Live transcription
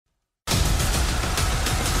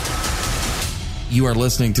You are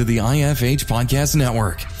listening to the IFH Podcast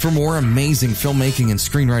Network. For more amazing filmmaking and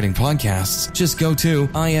screenwriting podcasts, just go to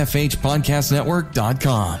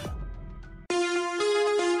ifhpodcastnetwork.com.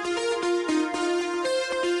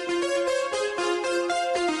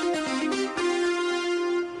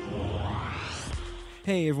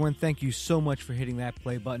 Hey everyone, thank you so much for hitting that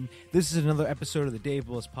play button. This is another episode of the Dave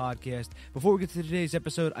Willis Podcast. Before we get to today's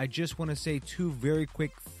episode, I just want to say two very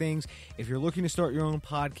quick things. If you're looking to start your own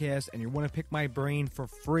podcast and you want to pick my brain for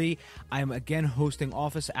free, I am again hosting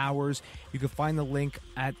office hours. You can find the link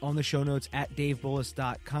on the show notes at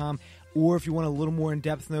davebullis.com. Or if you want a little more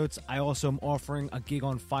in-depth notes, I also am offering a gig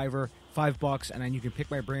on Fiverr, $5, and then you can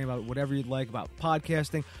pick my brain about whatever you'd like about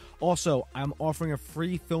podcasting. Also, I'm offering a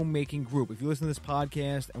free filmmaking group. If you listen to this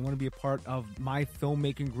podcast and want to be a part of my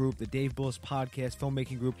filmmaking group, the Dave Willis Podcast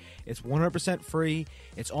Filmmaking Group, it's 100% free.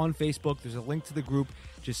 It's on Facebook. There's a link to the group.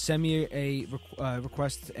 Just send me a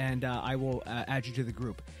request, and I will add you to the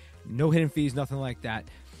group. No hidden fees, nothing like that.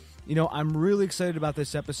 You know, I'm really excited about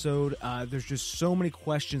this episode. There's just so many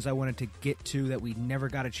questions I wanted to get to that we never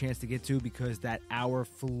got a chance to get to because that hour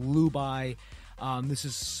flew by. This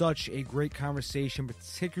is such a great conversation,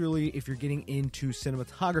 particularly if you're getting into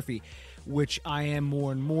cinematography, which I am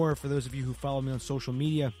more and more. For those of you who follow me on social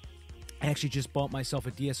media, I actually just bought myself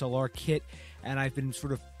a DSLR kit, and I've been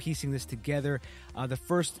sort of piecing this together. The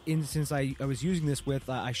first instance I was using this with,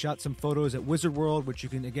 I shot some photos at Wizard World, which you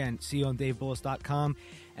can, again, see on davebullis.com.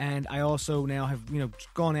 And I also now have,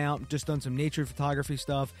 gone out and just done some nature photography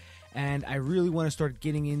stuff. And I really want to start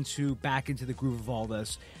getting back into the groove of all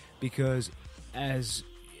this because as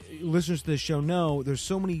listeners to the show know, there's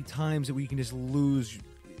so many times that we can just lose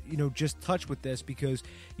just touch with this because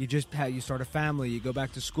you start a family, you go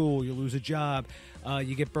back to school, you lose a job,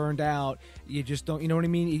 you get burned out, you just don't, you know what I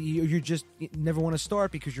mean? You never want to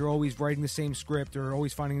start because you're always writing the same script or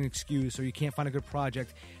always finding an excuse or you can't find a good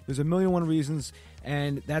project. There's a million and one reasons,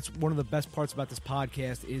 and that's one of the best parts about this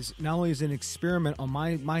podcast is not only is it an experiment on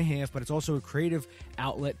my half, but it's also a creative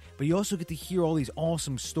outlet, but you also get to hear all these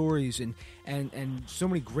awesome stories and so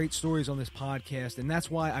many great stories on this podcast, and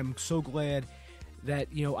that's why I'm so glad that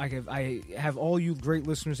I have all you great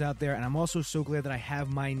listeners out there, and I'm also so glad that I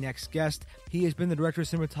have my next guest. He has been the director of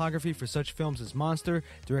cinematography for such films as Monster,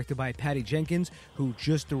 directed by Patty Jenkins, who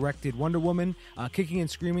just directed Wonder Woman, Kicking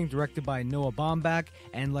and Screaming, directed by Noah Baumbach,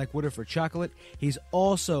 and Like Water for Chocolate. He's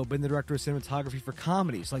also been the director of cinematography for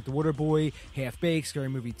comedies like The Waterboy, Half Baked, Scary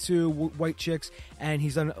Movie 2, White Chicks, and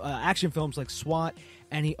he's done action films like S.W.A.T.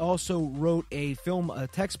 And he also wrote a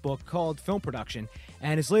textbook called Film Production.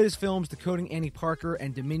 And his latest films, Decoding Annie Parker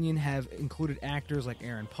and Dominion, have included actors like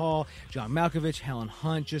Aaron Paul, John Malkovich, Helen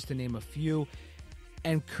Hunt, just to name a few.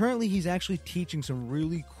 And currently he's actually teaching some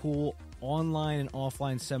really cool online and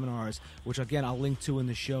offline seminars, which again I'll link to in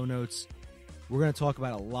the show notes. We're going to talk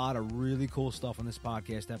about a lot of really cool stuff on this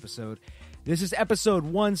podcast episode. This is episode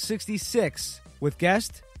 166 with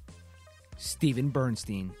guest Stephen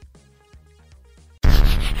Bernstein.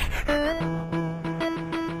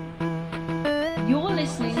 You're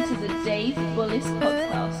listening to the Dave Willis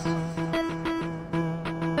Podcast.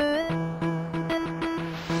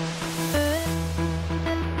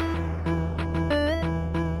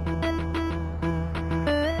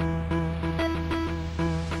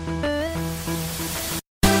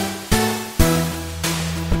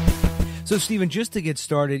 So, Stephen, just to get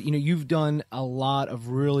started, you've done a lot of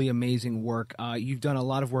really amazing work. You've done a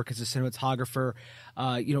lot of work as a cinematographer,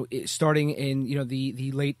 starting in,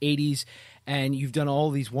 the late 80s, and you've done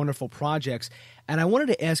all these wonderful projects. And I wanted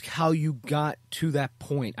to ask how you got to that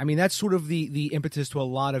point. I mean, that's sort of the impetus to a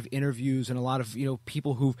lot of interviews and a lot of,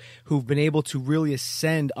 people who've been able to really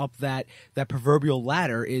ascend up that proverbial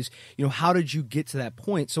ladder is, how did you get to that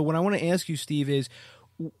point? So what I want to ask you, Steve, is,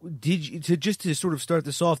 to sort of start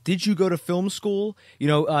this off, did you go to film school,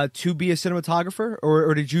 to be a cinematographer,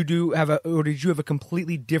 or did you have a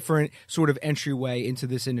completely different sort of entryway into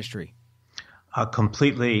this industry? A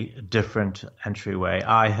completely different entryway.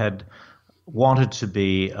 I had wanted to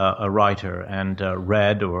be a writer and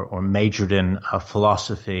read or majored in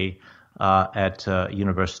philosophy at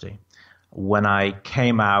university. When I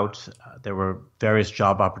came out, there were various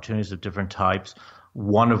job opportunities of different types,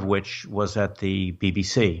 one of which was at the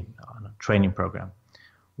BBC on a training program,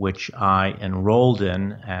 which I enrolled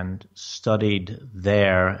in and studied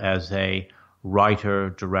there as a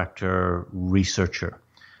writer, director, researcher,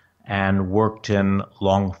 and worked in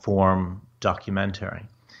long-form documentary.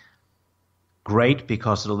 Great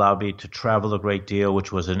because it allowed me to travel a great deal,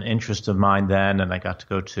 which was an interest of mine then, and I got to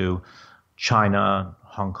go to China,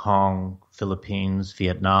 Hong Kong, Philippines,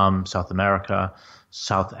 Vietnam, South America,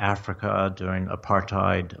 South Africa during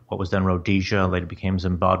apartheid, what was then Rhodesia, later became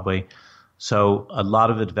Zimbabwe. So a lot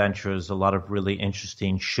of adventures, a lot of really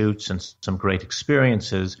interesting shoots and some great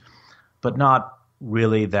experiences, but not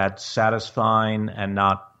really that satisfying and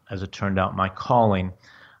not, as it turned out, my calling.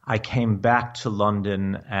 I came back to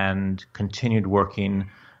London and continued working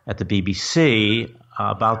at the BBC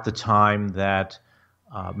about the time that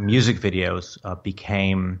music videos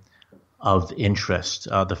became of interest.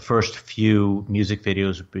 The first few music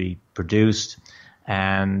videos would be produced,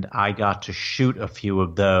 and I got to shoot a few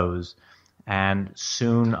of those. And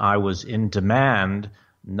soon I was in demand,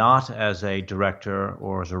 not as a director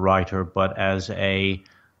or as a writer, but as a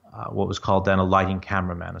what was called then a lighting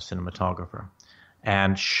cameraman, a cinematographer,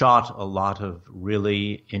 and shot a lot of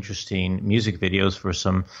really interesting music videos for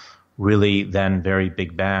some really then very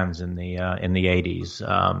big bands in the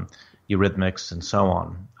 80s, Eurythmics and so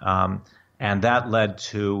on. And that led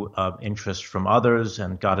to interest from others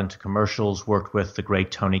and got into commercials, worked with the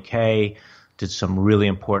great Tony Kaye, did some really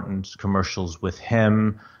important commercials with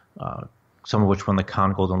him, some of which won the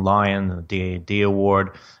Cannes Golden Lion and the DAD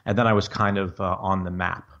Award. And then I was kind of on the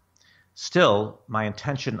map. Still, my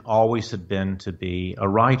intention always had been to be a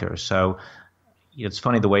writer. So it's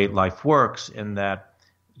funny the way life works in that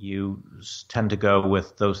you tend to go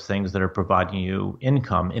with those things that are providing you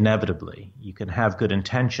income inevitably. You can have good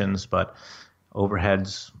intentions, but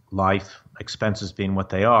overheads, life, expenses being what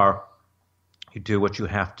they are, you do what you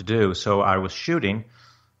have to do. So I was shooting,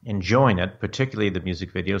 enjoying it, particularly the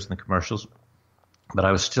music videos and the commercials, but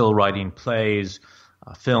I was still writing plays,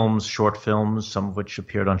 films, short films, some of which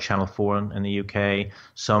appeared on Channel 4 in the UK,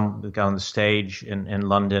 some that got on the stage in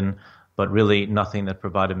London, but really nothing that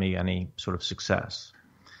provided me any sort of success.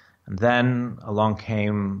 And then along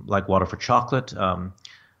came Like Water for Chocolate.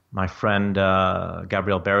 My friend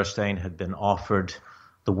Gabriel Bernstein had been offered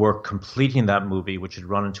the work completing that movie, which had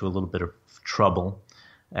run into a little bit of trouble,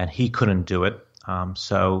 and he couldn't do it.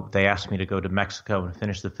 So they asked me to go to Mexico and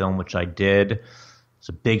finish the film, which I did. It's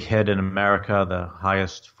a big hit in America, the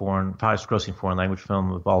highest grossing foreign language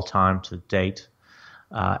film of all time to date.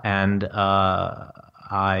 And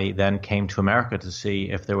I then came to America to see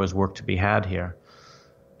if there was work to be had here.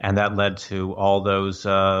 And that led to all those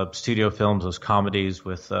studio films, those comedies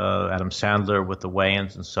with Adam Sandler, with the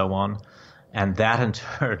Wayans and so on. And that in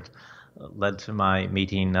turn led to my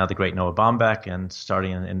meeting the great Noah Baumbach and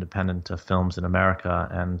starting an independent films in America.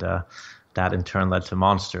 And that in turn led to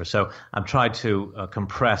Monster. So I'm trying to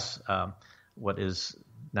compress what is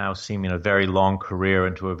now seeming a very long career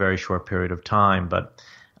into a very short period of time, but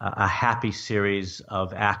a happy series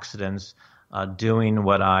of accidents, doing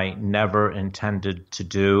what I never intended to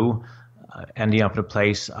do, ending up in a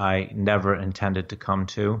place I never intended to come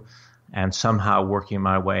to, and somehow working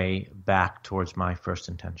my way back towards my first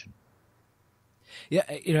intention. Yeah,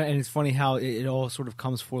 and it's funny how it all sort of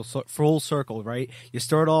comes full circle, right? You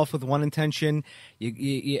start off with one intention,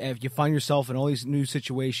 you find yourself in all these new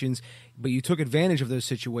situations, but you took advantage of those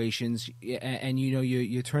situations, and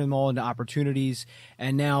you turn them all into opportunities,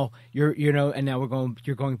 and now you're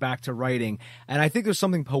going back to writing, and I think there's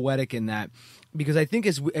something poetic in that, because I think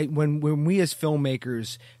when we as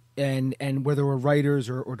filmmakers and whether we're writers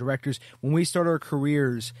or directors, when we start our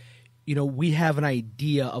careers, we have an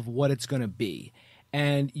idea of what it's going to be.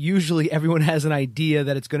 And usually everyone has an idea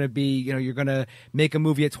that it's going to be, you're going to make a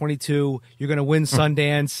movie at 22, you're going to win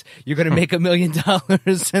Sundance, you're going to make $1 million,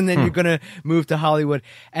 and then you're going to move to Hollywood.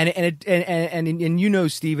 And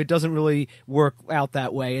Steve, it doesn't really work out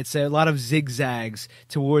that way. It's a lot of zigzags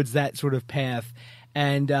towards that sort of path.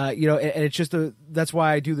 And, and it's just that's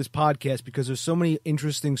why I do this podcast, because there's so many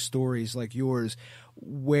interesting stories like yours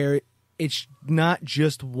where it's not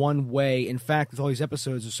just one way. In fact, with all these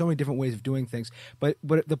episodes, there's so many different ways of doing things. But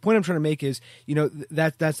the point I'm trying to make is,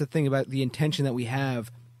 that's the thing about the intention that we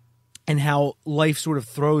have and how life sort of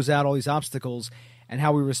throws out all these obstacles, and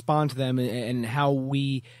how we respond to them, and how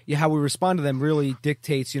we respond to them really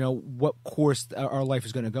dictates, what course our life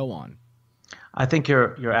is going to go on. I think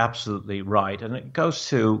you're absolutely right. And it goes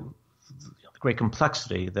to the great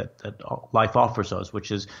complexity that life offers us,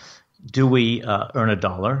 which is, do we earn a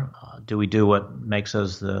dollar? Do we do what makes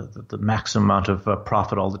us the maximum amount of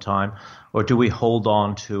profit all the time? Or do we hold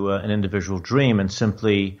on to an individual dream and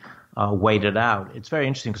simply wait it out? It's very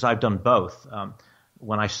interesting because I've done both.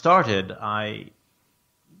 When I started, I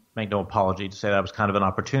make no apology to say that I was kind of an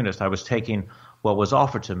opportunist. I was taking what was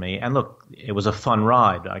offered to me. And look, it was a fun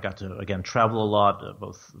ride. I got to, again, travel a lot,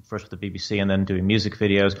 both first with the BBC and then doing music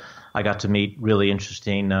videos. I got to meet really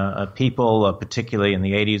interesting people, particularly in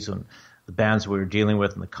the 80s when the bands we were dealing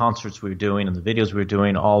with and the concerts we were doing and the videos we were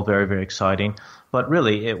doing, all very, very exciting. But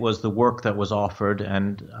really, it was the work that was offered,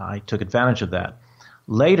 and I took advantage of that.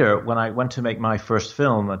 Later, when I went to make my first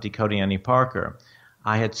film, Decoding Annie Parker,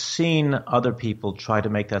 I had seen other people try to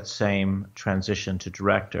make that same transition to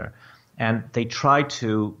director. And they tried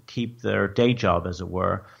to keep their day job, as it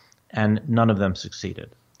were, and none of them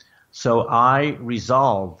succeeded. So I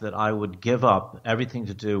resolved that I would give up everything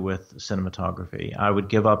to do with cinematography. I would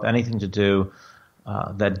give up anything to do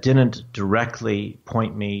that didn't directly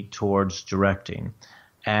point me towards directing.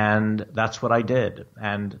 And that's what I did.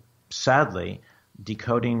 And sadly,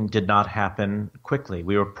 Decoding did not happen quickly.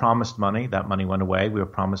 We were promised money. That money went away. We were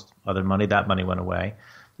promised other money. That money went away.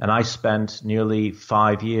 And I spent nearly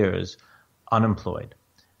 5 years unemployed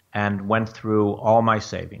and went through all my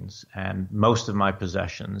savings and most of my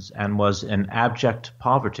possessions and was in abject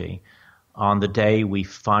poverty on the day we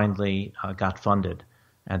finally got funded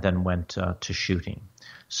and then went to shooting.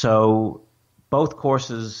 So both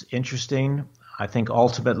courses interesting. I think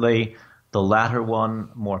ultimately the latter one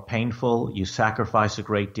more painful. You sacrifice a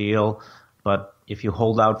great deal, but if you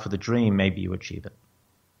hold out for the dream, maybe you achieve it.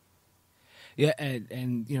 Yeah,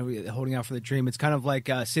 and you know, holding out for the dream. It's kind of like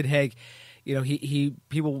Sid Haig. You know, he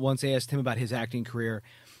people once asked him about his acting career,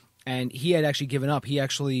 and he had actually given up. He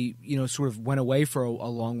actually, you know, sort of went away for a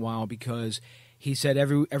long while because he said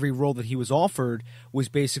every role that he was offered was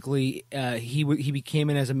basically he came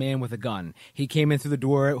in as a man with a gun. He came in through the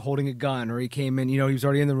door holding a gun, or he came in, you know, he was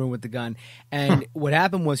already in the room with the gun. And what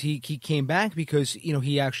happened was he came back because, you know,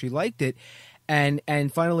 he actually liked it. And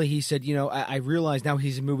finally he said, you know, I realized now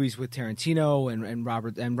he's in movies with Tarantino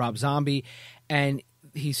and Rob Zombie, and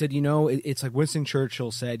he said, you know, it's like Winston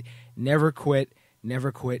Churchill said, never quit,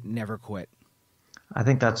 never quit, never quit. I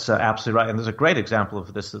think that's absolutely right. And there's a great example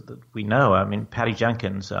of this that we know. I mean, Patty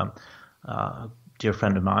Jenkins, a dear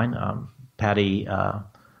friend of mine, Patty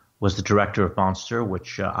was the director of Monster,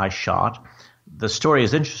 which I shot. The story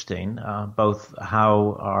is interesting, both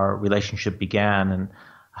how our relationship began and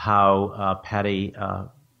how Patty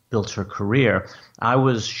built her career. I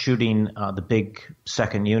was shooting the big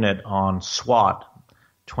second unit on S.W.A.T,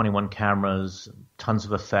 21 cameras, tons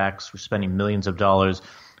of effects. We're spending millions of dollars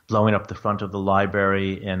blowing up the front of the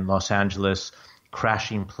library in Los Angeles,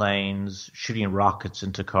 crashing planes, shooting rockets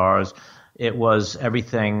into cars. It was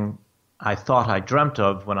everything I thought I dreamt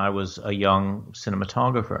of when I was a young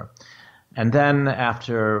cinematographer. And then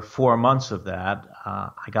after 4 months of that,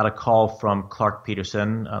 I got a call from Clark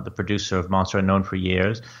Peterson, the producer of Monster, I'd known for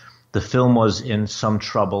years. The film was in some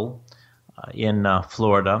trouble in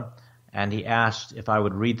Florida, and he asked if I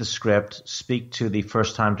would read the script, speak to the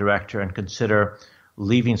first-time director, and consider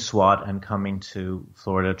leaving S.W.A.T and coming to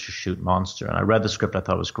Florida to shoot Monster. And I read the script. I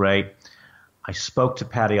thought it was great. I spoke to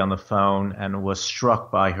Patty on the phone and was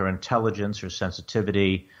struck by her intelligence, her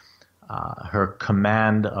sensitivity, her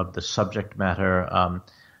command of the subject matter,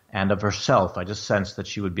 and of herself. I just sensed that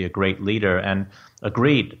she would be a great leader and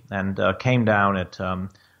agreed, and came down at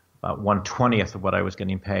about 1/20th of what I was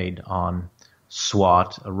getting paid on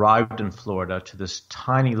S.W.A.T, arrived in Florida to this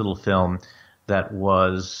tiny little film that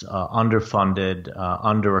was underfunded,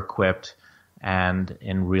 under-equipped, and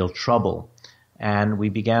in real trouble. And we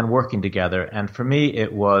began working together. And for me,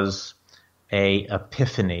 it was a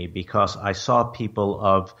epiphany because I saw people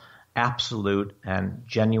of absolute and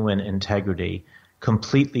genuine integrity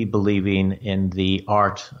completely believing in the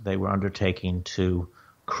art they were undertaking to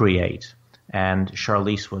create. And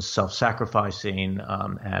Charlize was self-sacrificing,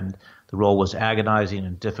 and the role was agonizing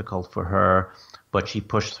and difficult for her, but she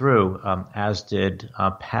pushed through, as did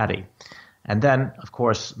Patty. And then, of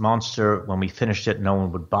course, Monster, when we finished it, no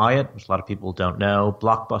one would buy it, which a lot of people don't know.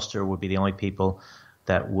 Blockbuster would be the only people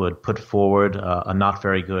that would put forward a not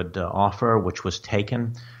very good offer, which was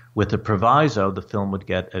taken. With the proviso, the film would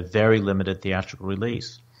get a very limited theatrical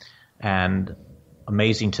release. And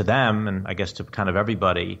amazing to them, and I guess to kind of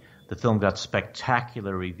everybody, the film got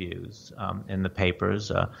spectacular reviews in the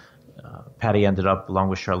papers. Patty ended up, along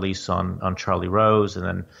with Charlize, on Charlie Rose, and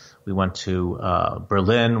then we went to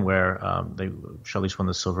Berlin, where Charlize won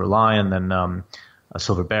the Silver Lion, then a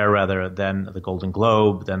Silver Bear, rather, then the Golden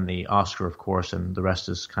Globe, then the Oscar, of course, and the rest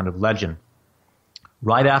is kind of legend.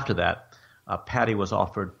 Right after that, Patty was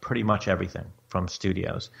offered pretty much everything from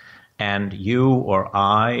studios, and you or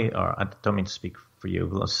I don't mean to speak for you,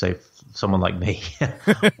 but let's say someone like me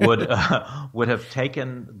would have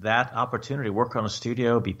taken that opportunity, work on a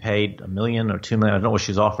studio, be paid $1 million or $2 million. I don't know what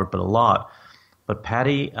she's offered, but a lot. But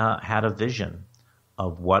Patty had a vision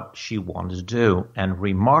of what she wanted to do, and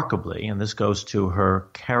remarkably, and this goes to her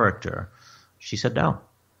character, she said no.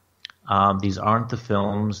 These aren't the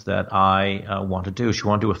films that I want to do. She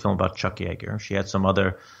wanted to do a film about Chuck Yeager. She had some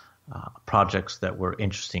other projects that were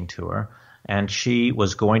interesting to her, and she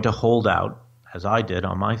was going to hold out, as I did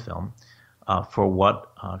on my film, for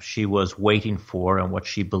what she was waiting for and what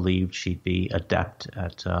she believed she'd be adept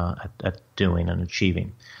at doing and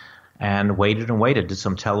achieving. And waited, did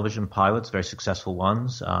some television pilots, very successful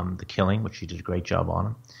ones, The Killing, which she did a great job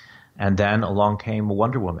on. And then along came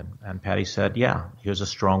Wonder Woman, and Patty said, yeah, here's a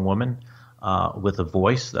strong woman with a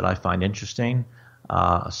voice that I find interesting,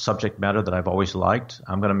 a subject matter that I've always liked.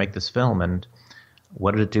 I'm going to make this film. And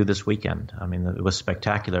what did it do this weekend? I mean, it was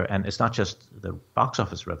spectacular. And it's not just the box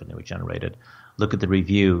office revenue it generated. Look at the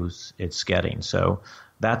reviews it's getting. So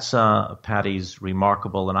that's Patty's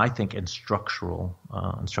remarkable and I think instructional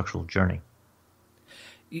journey.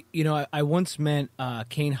 You know, I once met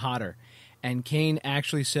Kane Hodder, and Kane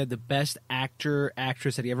actually said the best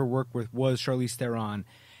actress that he ever worked with was Charlize Theron.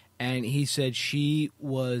 And he said she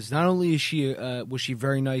was, not only was she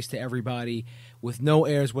very nice to everybody with no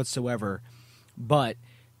airs whatsoever, but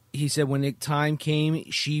he said when the time came,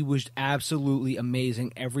 she was absolutely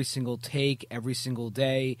amazing every single take, every single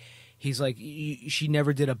day. He's like, she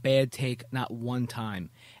never did a bad take, not one time.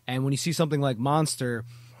 And when you see something like Monster,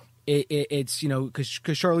 it's, you know, because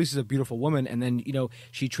Charlize is a beautiful woman, and then, you know,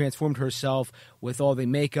 she transformed herself with all the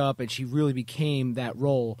makeup, and she really became that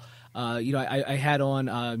role. You know, I had on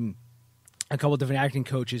a couple of different acting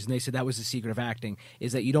coaches, and they said that was the secret of acting,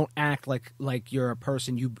 is that you don't act like you're a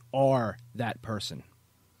person, you are that person.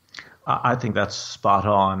 I think that's spot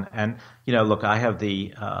on. And, you know, look, I have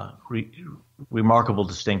the remarkable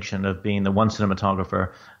distinction of being the one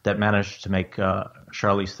cinematographer that managed to make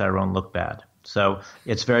Charlize Theron look bad. So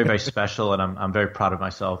it's very, very special, and I'm very proud of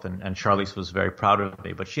myself, and Charlize was very proud of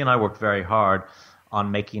me. But she and I worked very hard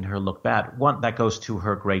on making her look bad. One, that goes to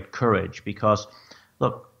her great courage, because,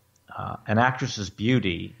 look, an actress's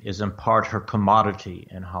beauty is in part her commodity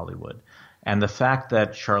in Hollywood. And the fact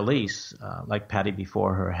that Charlize, like Patty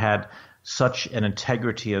before her, had such an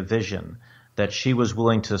integrity of vision that she was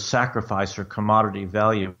willing to sacrifice her commodity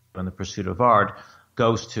value in the pursuit of art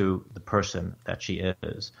goes to the person that she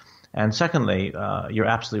is. And secondly, you're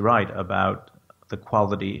absolutely right about the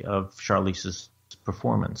quality of Charlize's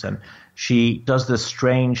performance. And she does this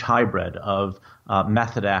strange hybrid of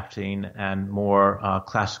method acting and more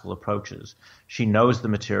classical approaches. She knows the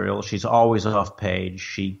material. She's always off page.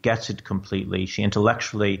 She gets it completely. She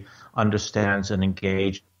intellectually understands and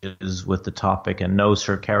engages with the topic and knows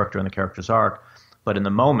her character and the character's arc. But in the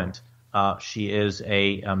moment, she is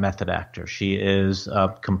a method actor. She is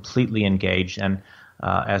completely engaged. And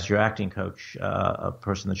as your acting coach, a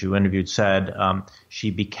person that you interviewed, said,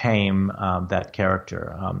 she became that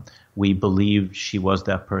character. We believed she was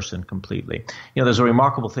that person completely. You know, there's a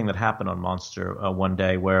remarkable thing that happened on Monster one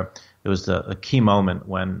day where it was a key moment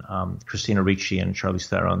when Christina Ricci and Charlize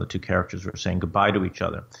Theron, the two characters, were saying goodbye to each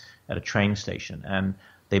other at a train station. And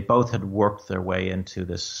they both had worked their way into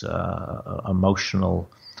this emotional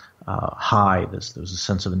high. There was a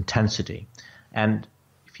sense of intensity. And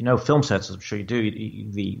if you know film sets, as I'm sure you do,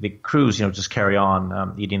 the crews, you know, just carry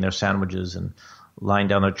on eating their sandwiches and lying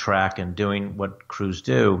down the track and doing what crews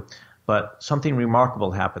do. But something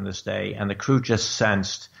remarkable happened this day, and the crew just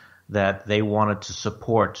sensed that they wanted to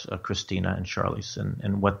support Christina and Charlize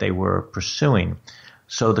and what they were pursuing.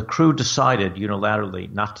 So the crew decided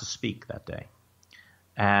unilaterally not to speak that day.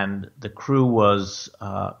 And the crew was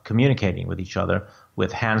communicating with each other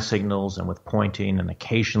with hand signals and with pointing and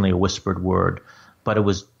occasionally a whispered word. But it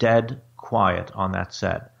was dead quiet on that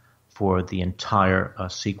set for the entire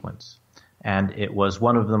sequence. And it was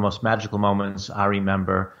one of the most magical moments I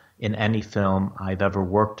remember in any film I've ever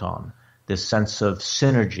worked on. This sense of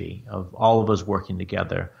synergy of all of us working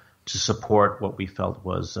together to support what we felt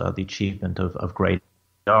was the achievement of great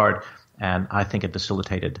art. And I think it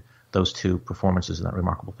facilitated those two performances in that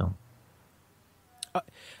remarkable film.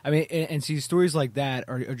 I mean, and see, stories like that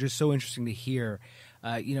are just so interesting to hear.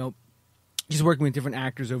 You know, just working with different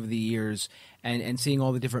actors over the years and seeing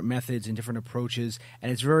all the different methods and different approaches.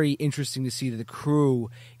 And it's very interesting to see the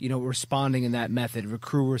crew, you know, responding in that method, the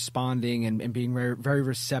crew responding and being very, very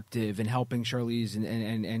receptive and helping Charlize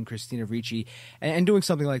and Christina Ricci and doing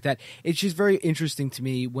something like that. It's just very interesting to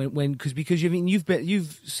me because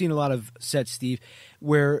you've seen a lot of sets, Steve,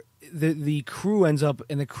 where the crew ends up,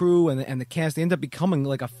 and the crew and the cast, they end up becoming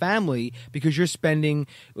like a family because you're spending,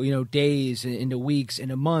 you know, days into weeks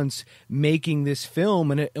into months making this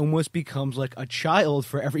film, and it almost becomes like a child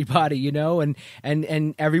for everybody, you know, and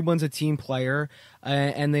everyone's a team player,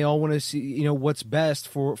 and they all want to see, you know, what's best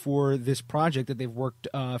for this project that they've worked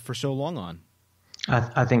for so long on.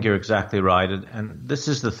 I think you're exactly right. And this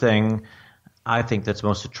is the thing I think that's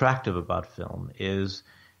most attractive about film is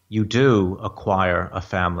you do acquire a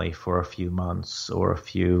family for a few months or a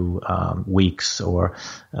few weeks, or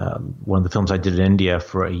one of the films I did in India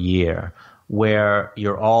for a year, where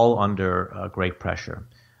you're all under great pressure,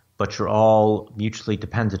 but you're all mutually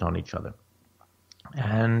dependent on each other.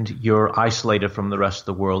 And you're isolated from the rest of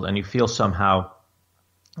the world, and you feel somehow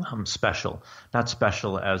special. Not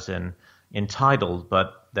special as in entitled,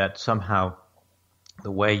 but that somehow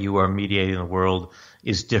the way you are mediating the world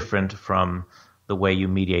is different from the way you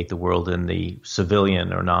mediate the world in the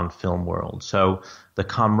civilian or non-film world. So the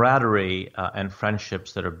camaraderie and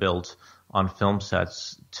friendships that are built on film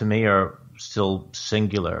sets, to me, are still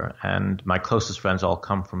singular. And my closest friends all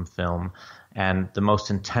come from film. And the most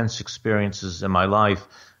intense experiences in my life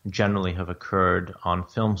generally have occurred on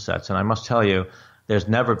film sets. And I must tell you, there's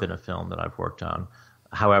never been a film that I've worked on,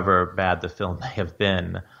 however bad the film may have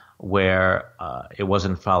been, where it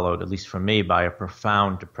wasn't followed, at least for me, by a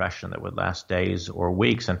profound depression that would last days or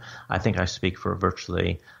weeks. And I think I speak for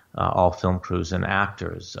virtually all film crews and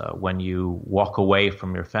actors. When you walk away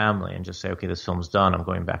from your family and just say, okay, this film's done, I'm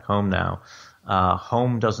going back home now,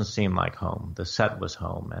 home doesn't seem like home. The set was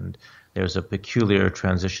home. And there's a peculiar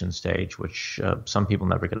transition stage, which some people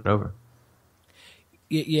never get over.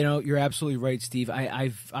 You know, you're absolutely right, Steve.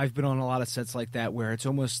 I've been on a lot of sets like that where it's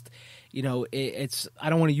almost, you know, it's I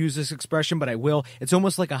don't want to use this expression, but I will. It's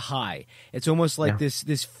almost like a high. It's almost like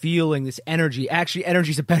this feeling, this energy. Actually,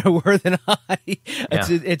 energy is a better word than high.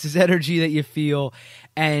 It's this energy that you feel,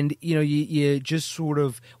 and you know, you just sort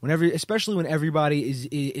of especially when everybody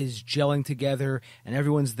is gelling together and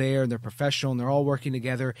everyone's there and they're professional and they're all working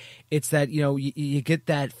together. It's that, you know, you get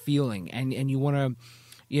that feeling, and you want to.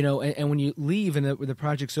 You know, and when you leave and the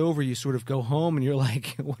project's over, you sort of go home and you're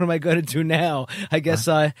like, what am I going to do now? I guess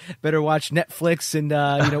I better watch Netflix and,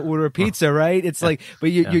 you know, order a pizza, right? It's like, but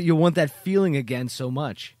you want that feeling again so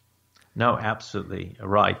much. No, absolutely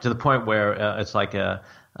right. To the point where it's like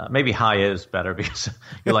maybe high is better, because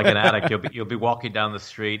you're like an addict. You'll be walking down the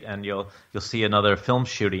street and you'll see another film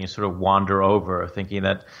shooting. You sort of wander over, thinking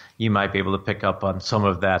that you might be able to pick up on some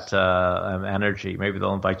of that energy. Maybe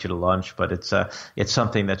they'll invite you to lunch, but it's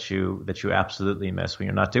something that you absolutely miss when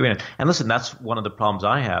you're not doing it. And listen, that's one of the problems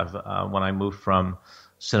I have when I moved from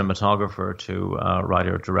cinematographer to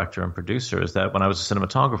writer, director, and producer, is that when I was a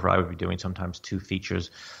cinematographer, I would be doing sometimes 2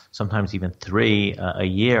 features, sometimes even 3 a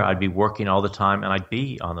year. I'd be working all the time, and I'd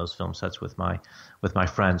be on those film sets with my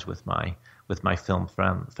friends, with my film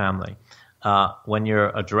family. When you're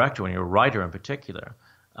a director, when you're a writer in particular,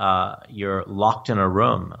 you're locked in a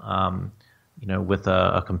room, you know, with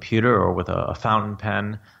a computer or with a fountain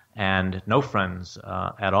pen, and no friends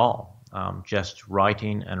at all, just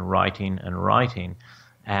writing and writing and writing.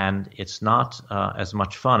 And it's not as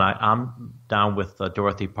much fun. I'm down with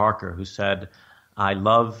Dorothy Parker, who said, "I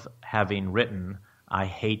love having written, I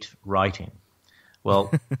hate writing."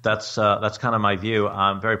 Well, that's kind of my view.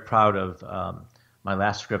 I'm very proud of my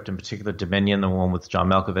last script, in particular, Dominion, the one with John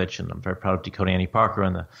Malkovich, and I'm very proud of Decoding Annie Parker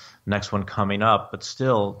and the next one coming up. But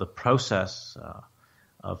still, the process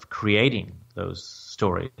of creating those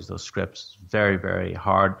stories, those scripts, is very, very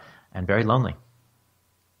hard and very lonely.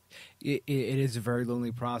 It is a very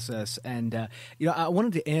lonely process, and you know, I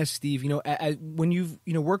wanted to ask Steve. You know, when you've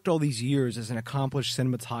worked all these years as an accomplished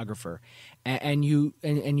cinematographer, and you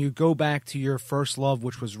go back to your first love,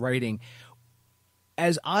 which was writing.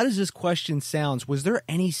 As odd as this question sounds, was there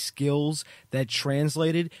any skills that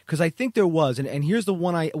translated? Because I think there was, and here's the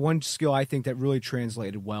one skill I think that really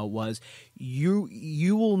translated well was you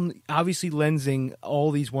will obviously lensing all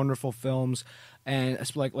these wonderful films, and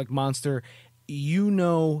like Monster, you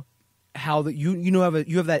know. How that you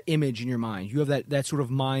have that image in your mind. You have that sort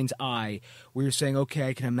of mind's eye where you're saying, okay,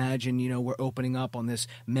 I can imagine, you know, we're opening up on this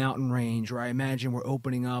mountain range, or I imagine we're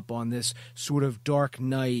opening up on this sort of dark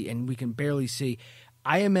night and we can barely see.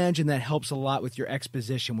 I imagine that helps a lot with your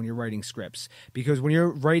exposition when you're writing scripts, because when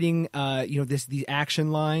you're writing, you know, these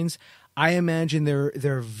action lines, I imagine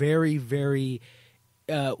they're very, very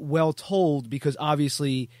well told, because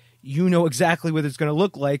obviously you know exactly what it's going to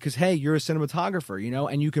look like, because, hey, you're a cinematographer, you know,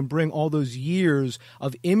 and you can bring all those years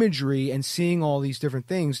of imagery and seeing all these different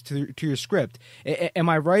things to your script. Am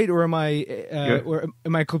I right, or am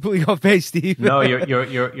I completely off base, Steve? No,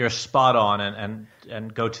 you're spot on,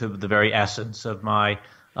 and go to the very essence of my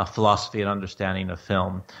philosophy and understanding of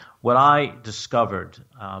film. What I discovered,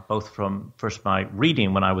 both from first my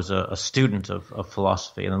reading when I was a student of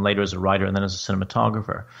philosophy, and then later as a writer, and then as a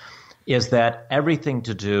cinematographer, is that everything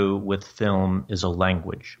to do with film is a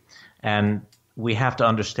language. And we have to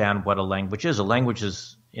understand what a language is. A language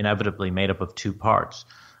is inevitably made up of two parts.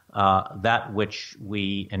 That which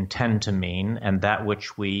we intend to mean and that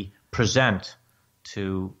which we present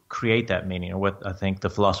to create that meaning, or what I think the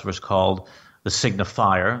philosophers called the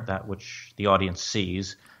signifier, that which the audience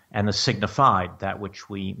sees, and the signified, that which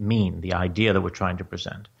we mean, the idea that we're trying to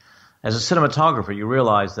present. As a cinematographer, you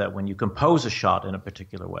realize that when you compose a shot in a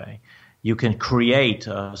particular way, you can create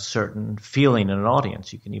a certain feeling in an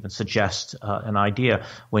audience. You can even suggest an idea.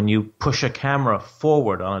 When you push a camera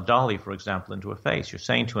forward on a dolly, for example, into a face, you're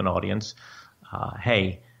saying to an audience,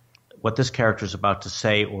 hey, what this character is about to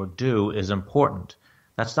say or do is important.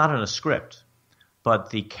 That's not in a script, but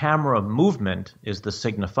the camera movement is the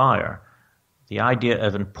signifier. The idea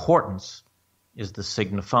of importance is the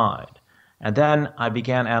signified. And then I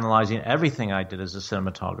began analyzing everything I did as a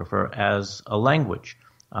cinematographer as a language.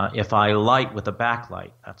 If I light with a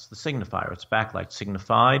backlight, that's the signifier. It's backlight.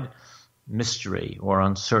 Signified, mystery or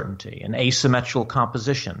uncertainty. An asymmetrical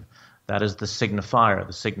composition, that is the signifier.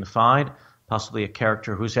 The signified, possibly a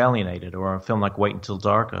character who's alienated, or a film like Wait Until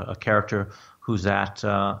Dark, a character who's at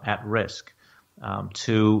risk.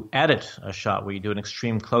 To edit a shot where you do an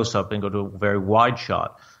extreme close-up and go to a very wide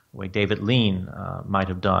shot, the way David Lean might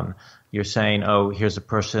have done. You're saying, oh, here's a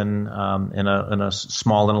person in a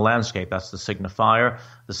small in a landscape. That's the signifier.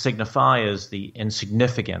 The signify is the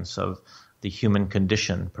insignificance of the human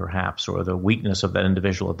condition, perhaps, or the weakness of that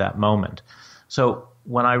individual at that moment. So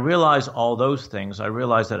when I realize all those things, I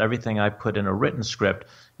realize that everything I put in a written script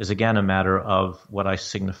is again a matter of what I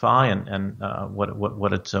signify and what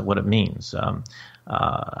it means,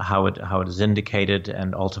 how it is indicated,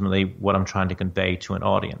 and ultimately what I'm trying to convey to an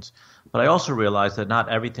audience. But I also realize that not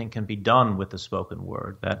everything can be done with the spoken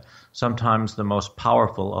word, that sometimes the most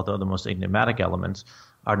powerful, although the most enigmatic elements,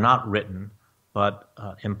 are not written, but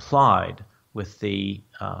implied with the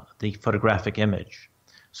photographic image.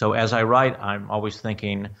 So as I write, I'm always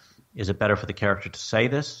thinking, is it better for the character to say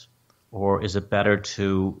this? Or is it better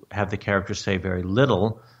to have the character say very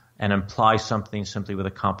little and imply something simply with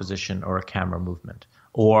a composition or a camera movement?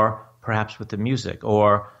 Or perhaps with the music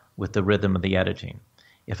or with the rhythm of the editing.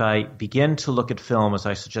 If I begin to look at film, as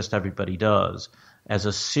I suggest everybody does, as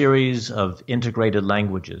a series of integrated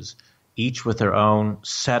languages, each with their own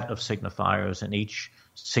set of signifiers and each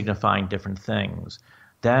signifying different things,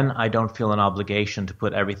 then I don't feel an obligation to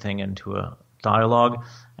put everything into a dialogue,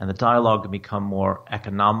 and the dialogue can become more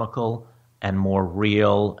economical and more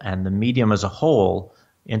real, and the medium as a whole,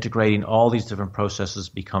 integrating all these different processes,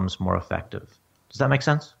 becomes more effective. Does that make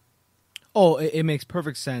sense? Oh, it makes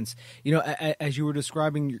perfect sense. You know, as you were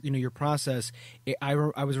describing, your process, I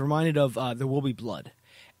was reminded of There Will Be Blood,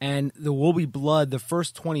 and There Will Be Blood. The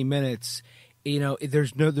first 20 minutes,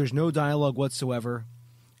 there's no dialogue whatsoever.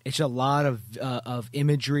 It's a lot of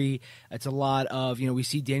imagery. It's a lot of, we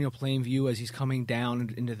see Daniel Plainview as he's coming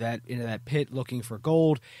down into that pit looking for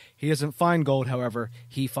gold. He doesn't find gold, however,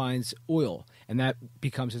 he finds oil, and that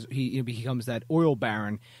becomes he becomes that oil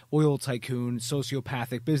baron, oil tycoon,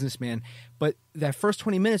 sociopathic businessman. But that first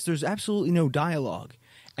 20 minutes, there's absolutely no dialogue.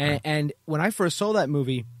 And when I first saw that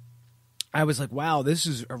movie, I was like, wow, this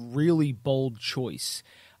is a really bold choice,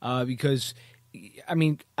 because I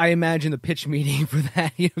mean, I imagine the pitch meeting for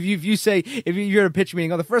that. If you're at a pitch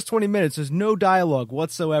meeting, the first 20 minutes, there's no dialogue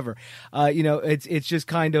whatsoever. It's just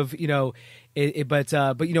kind of,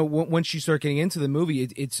 but once you start getting into the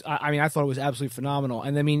movie, I thought it was absolutely phenomenal.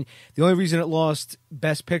 And I mean, the only reason it lost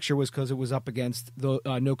Best Picture was because it was up against the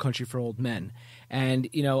No Country for Old Men, and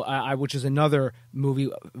which is another movie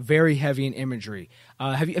very heavy in imagery.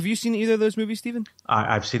 Have you seen either of those movies, Stephen?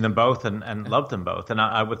 I've seen them both and loved them both, and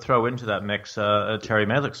I would throw into that mix Terry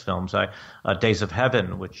Malick's films. Days of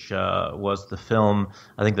Heaven, which was the film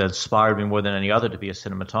I think that inspired me more than any other to be a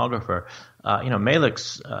cinematographer.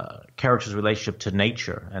 Malick's character's relationship to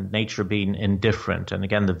nature, and nature being indifferent, and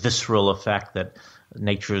again the visceral effect that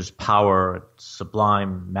nature's power,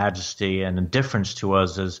 sublime majesty, and indifference to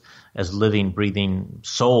us as living, breathing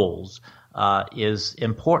souls is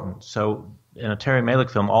important. So in a Terry Malick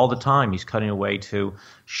film, all the time he's cutting away to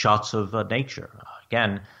shots of nature.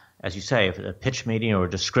 Again, as you say, if a pitch meeting or a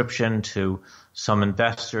description to some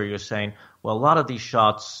investor, you're saying, well, a lot of these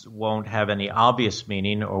shots won't have any obvious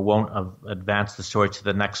meaning or won't advance the story to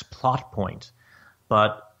the next plot point,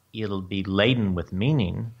 but it'll be laden with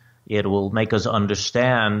meaning. It will make us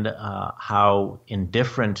understand how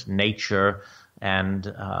indifferent nature and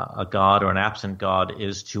a god or an absent god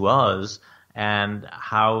is to us, and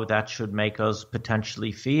how that should make us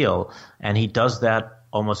potentially feel. And he does that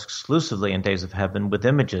almost exclusively in Days of Heaven with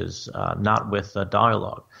images, not with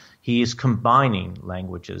dialogue. He is combining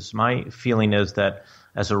languages. My feeling is that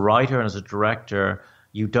as a writer and as a director,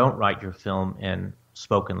 you don't write your film in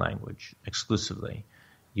spoken language exclusively.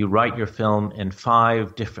 You write your film in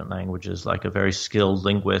 5 different languages, like a very skilled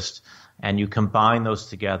linguist, and you combine those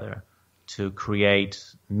together to create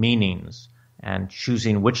meanings and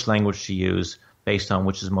choosing which language to use based on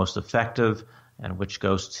which is most effective and which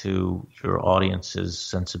goes to your audience's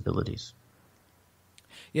sensibilities.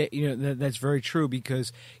 Yeah, that's very true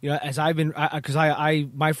because as I've been, because I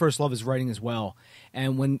my first love is writing as well,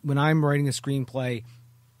 and when I'm writing a screenplay,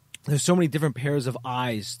 there's so many different pairs of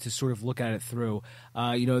eyes to sort of look at it through.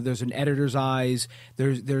 There's an editor's eyes.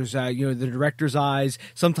 There's the director's eyes.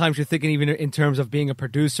 Sometimes you're thinking even in terms of being a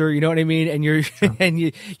producer. You know what I mean? And you're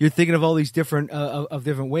you're thinking of all these different of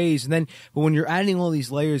different ways. And then, but when you're adding all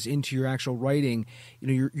these layers into your actual writing,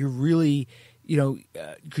 you're really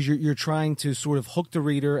because you're trying to sort of hook the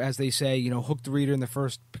reader, as they say, hook the reader in the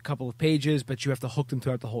first couple of pages, but you have to hook them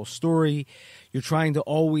throughout the whole story. You're trying to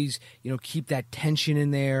always, keep that tension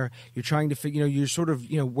in there. You're trying to, you're sort of,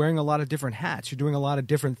 wearing a lot of different hats. You're doing a lot of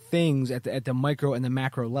different things at the micro and the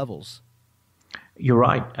macro levels. You're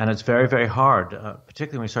right, and it's very, very hard,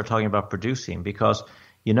 particularly when you start talking about producing, because,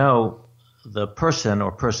 the person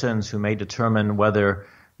or persons who may determine whether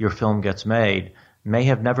your film gets made may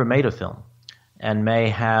have never made a film, and may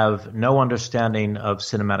have no understanding of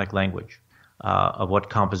cinematic language, of what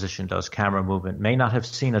composition does, camera movement, may not have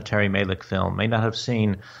seen a Terry Malick film, may not have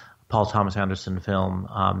seen a Paul Thomas Anderson film,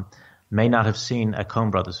 may not have seen a Coen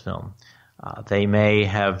Brothers film. They may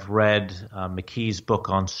have read McKee's book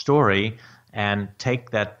on story and take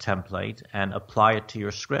that template and apply it to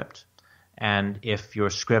your script. And if your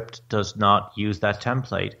script does not use that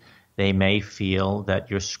template, they may feel that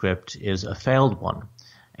your script is a failed one.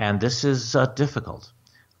 And this is difficult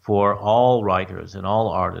for all writers and all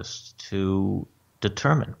artists to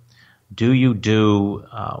determine. Do you do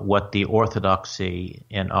what the orthodoxy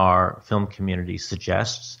in our film community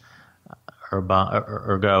suggests,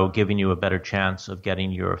 ergo giving you a better chance of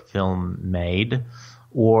getting your film made?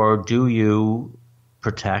 Or do you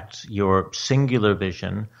protect your singular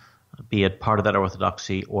vision, be it part of that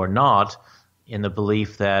orthodoxy or not, in the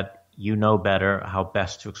belief that you know better how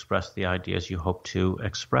best to express the ideas you hope to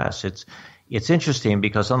express? It's interesting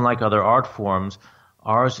because unlike other art forms,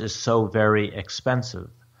 ours is so very expensive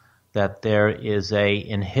that there is a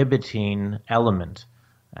inhibiting element,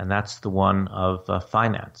 and that's the one of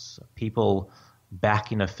finance. People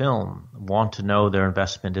backing a film want to know their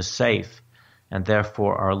investment is safe and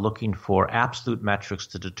therefore are looking for absolute metrics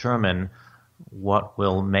to determine what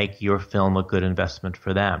will make your film a good investment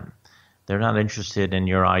for them. They're not interested in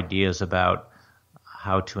your ideas about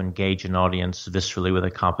how to engage an audience viscerally with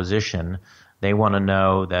a composition. They want to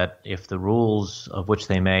know that if the rules of which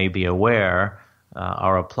they may be aware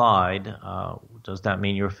are applied, does that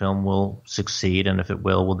mean your film will succeed? And if it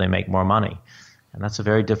will they make more money? And that's a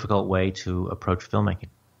very difficult way to approach filmmaking.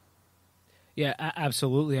 Yeah,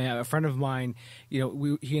 absolutely. A friend of mine, he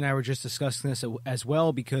and I were just discussing this as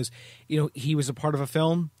well because, he was a part of a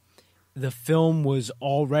film. The film was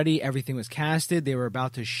already, everything was casted. They were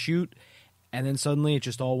about to shoot, and then suddenly it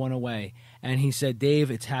just all went away. And he said,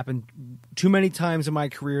 Dave, it's happened too many times in my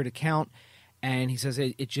career to count. And he says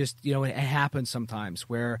it just, it happens sometimes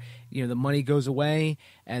where, the money goes away.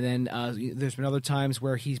 And then there's been other times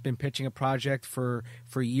where he's been pitching a project for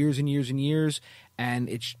years and years and years. And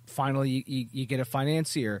it's finally you get a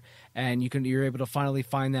financier and you're able to finally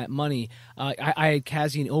find that money. I had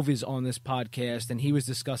Kazi and Oviz on this podcast, and he was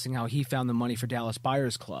discussing how he found the money for Dallas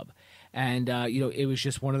Buyers Club. And, it was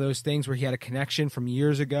just one of those things where he had a connection from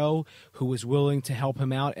years ago who was willing to help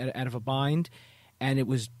him out out of a bind. And it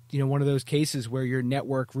was, one of those cases where your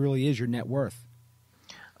network really is your net worth.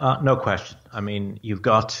 No question. I mean, you've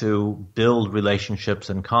got to build relationships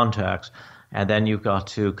and contacts, and then you've got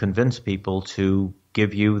to convince people to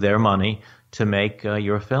give you their money to make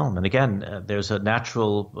your film. And again, there's a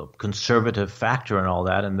natural conservative factor in all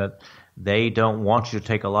that, and that they don't want you to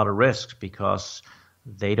take a lot of risks because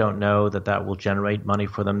they don't know that will generate money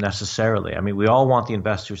for them necessarily. I mean, we all want the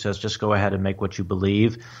investor who says, just go ahead and make what you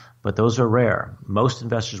believe, but those are rare. Most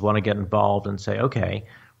investors want to get involved and say, okay,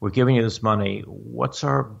 we're giving you this money. What's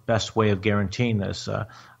our best way of guaranteeing this?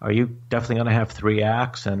 Are you definitely going to have 3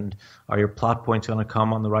 acts, and are your plot points going to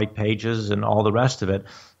come on the right pages and all the rest of it?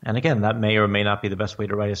 And again, that may or may not be the best way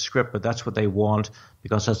to write a script, but that's what they want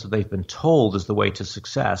because that's what they've been told is the way to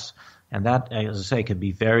success. And that, as I say, can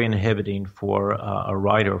be very inhibiting for a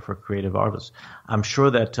writer or for a creative artist. I'm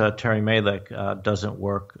sure that Terry Malick doesn't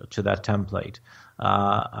work to that template.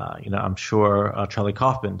 I'm sure Charlie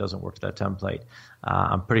Kaufman doesn't work to that template.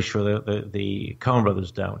 I'm pretty sure the Coen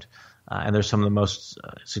Brothers don't. and they're some of the most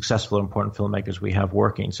successful and important filmmakers we have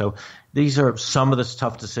working. So these are some of the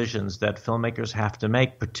tough decisions that filmmakers have to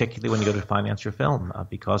make, particularly when you go to finance your film,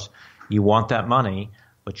 because you want that money,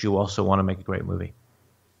 but you also want to make a great movie.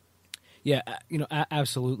 Yeah,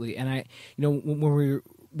 absolutely. And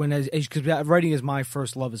because writing is my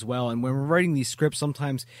first love as well, and when we're writing these scripts,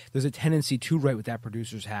 sometimes there's a tendency to write with that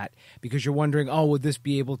producer's hat because you're wondering, oh, would this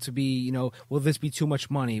be able to be, will this be too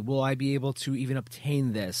much money? Will I be able to even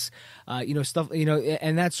obtain this? Stuff,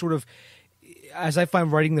 and that's sort of, as I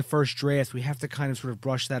find writing the first draft, we have to kind of sort of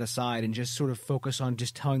brush that aside and just sort of focus on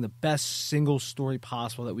just telling the best single story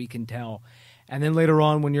possible that we can tell. And then later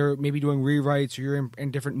on, when you're maybe doing rewrites or you're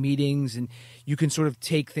in different meetings, and you can sort of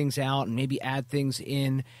take things out and maybe add things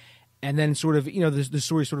in, and then sort of, the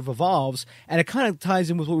story sort of evolves. And it kind of ties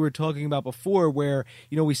in with what we were talking about before, where,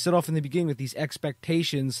 we set off in the beginning with these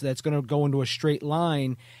expectations that's going to go into a straight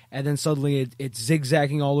line, and then suddenly it's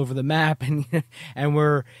zigzagging all over the map, and and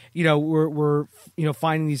we're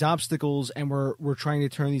finding these obstacles, and we're trying to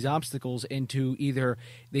turn these obstacles into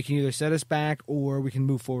they can either set us back or we can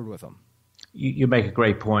move forward with them. You make a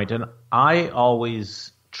great point, and I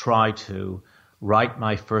always try to write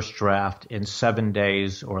my first draft in 7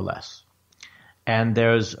 days or less, and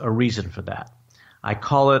there's a reason for that. I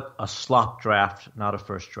call it a slop draft, not a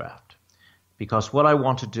first draft, because what I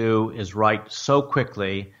want to do is write so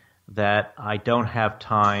quickly that I don't have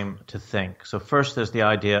time to think. So first there's the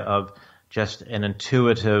idea of just an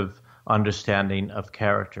intuitive understanding of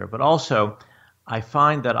character, but also I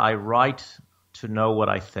find that I write to know what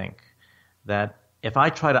I think. That if I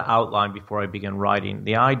try to outline before I begin writing,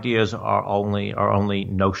 the ideas are only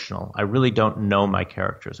notional. I really don't know my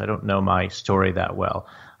characters. I don't know my story that well.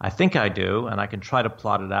 I think I do, and I can try to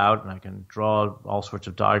plot it out, and I can draw all sorts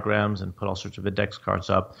of diagrams and put all sorts of index cards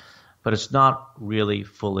up, but it's not really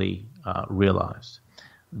fully realized.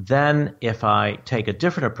 Then if I take a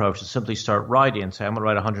different approach and simply start writing and say, I'm going to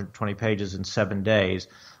write 120 pages in 7 days,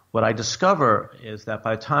 what I discover is that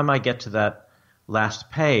by the time I get to that last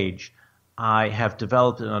page, I have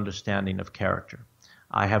developed an understanding of character.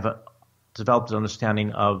 I have developed an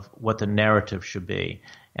understanding of what the narrative should be,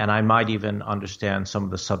 and I might even understand some of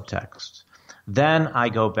the subtext. Then I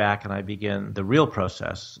go back and I begin the real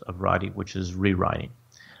process of writing, which is rewriting.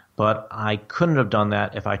 But I couldn't have done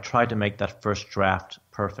that if I tried to make that first draft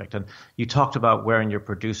perfect. And you talked about wearing your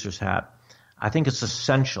producer's hat. I think it's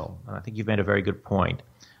essential, and I think you've made a very good point,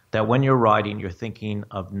 that when you're writing, you're thinking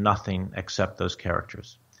of nothing except those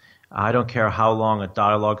characters. I don't care how long a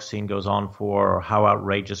dialogue scene goes on for, or how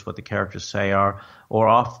outrageous what the characters say are,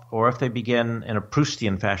 or if they begin in a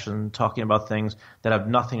Proustian fashion talking about things that have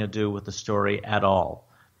nothing to do with the story at all.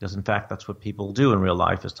 Because in fact, that's what people do in real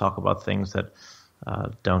life, is talk about things that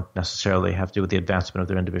don't necessarily have to do with the advancement of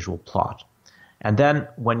their individual plot. And then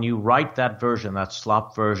when you write that version, that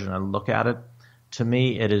slop version, and look at it, to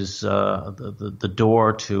me, it is the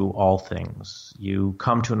door to all things. You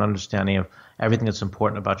come to an understanding of everything that's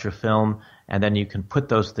important about your film, and then you can put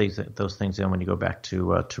those things in when you go back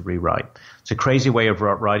to rewrite. It's a crazy way of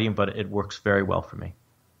writing, but it works very well for me.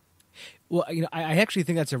 Well, I actually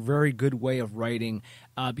think that's a very good way of writing,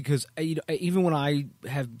 because even when I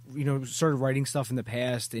have started writing stuff in the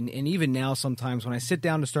past, and even now sometimes when I sit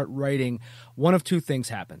down to start writing, one of two things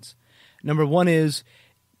happens. Number one is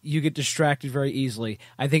you get distracted very easily.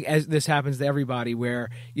 I think as this happens to everybody, where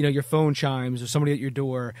your phone chimes or somebody at your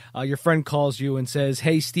door, your friend calls you and says,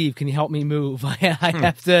 "Hey Steve, can you help me move? I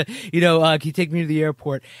have to, can you take me to the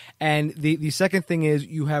airport?" And the second thing is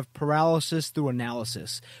you have paralysis through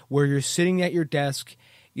analysis, where you're sitting at your desk,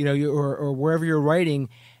 or wherever you're writing,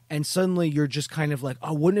 and suddenly you're just kind of like,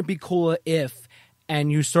 "Oh, wouldn't it be cool if?"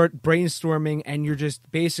 And you start brainstorming, and you're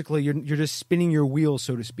just basically you're just spinning your wheels,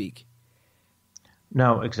 so to speak.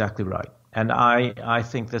 No, exactly right. And I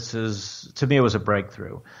think this is, to me, it was a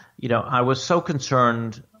breakthrough. I was so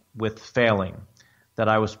concerned with failing that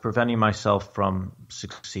I was preventing myself from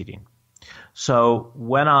succeeding. So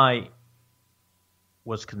when I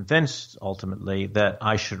was convinced ultimately that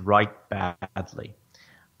I should write badly,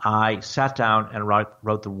 I sat down and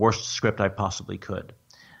wrote the worst script I possibly could.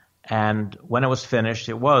 And when it was finished,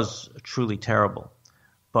 it was truly terrible,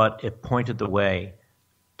 but it pointed the way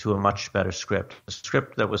to a much better script, a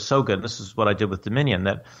script that was so good. This is what I did with Dominion,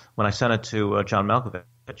 that when I sent it to John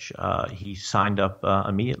Malkovich, he signed up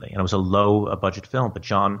immediately. And it was a low-budget film, but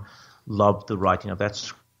John loved the writing of that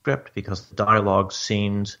script because the dialogue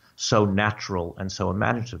seemed so natural and so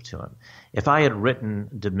imaginative to him. If I had written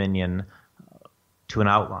Dominion to an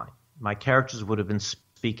outline, my characters would have been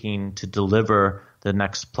speaking to deliver the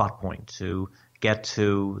next plot point, to get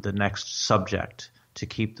to the next subject, to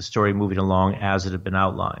keep the story moving along as it had been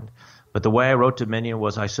outlined. But the way I wrote Dominion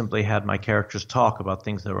was I simply had my characters talk about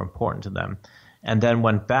things that were important to them, and then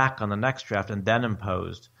went back on the next draft and then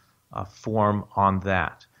imposed a form on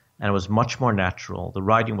that. And it was much more natural. The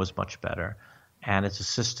writing was much better. And it's a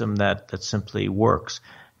system that simply works.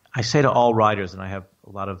 I say to all writers, and I have a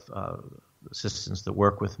lot of assistants that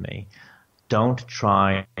work with me, don't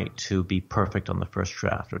try to be perfect on the first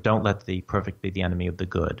draft, or don't let the perfect be the enemy of the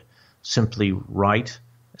good. Simply write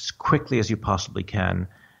as quickly as you possibly can,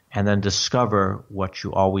 and then discover what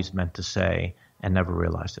you always meant to say and never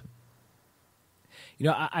realized it. You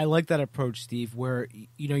know, I like that approach, Steve, where,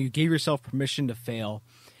 you know, you gave yourself permission to fail.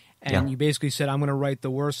 And you basically said, I'm going to write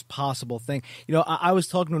the worst possible thing. You know, I was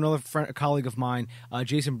talking to another friend, a colleague of mine,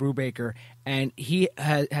 Jason Brubaker, and he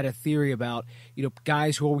had a theory about, you know,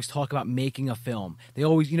 guys who always talk about making a film. They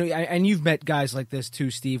always, you know, and you've met guys like this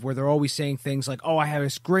too, Steve, where they're always saying things like, oh, I have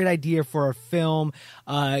this great idea for a film,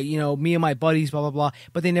 you know, me and my buddies, blah, blah, blah,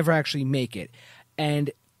 but they never actually make it.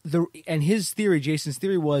 And his theory, Jason's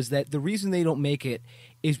theory, was that the reason they don't make it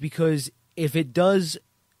is because if it does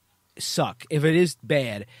suck, if it is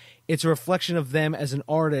bad, it's a reflection of them as an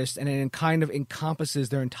artist, and it kind of encompasses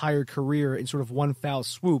their entire career in sort of one foul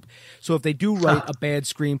swoop. So if they do write a bad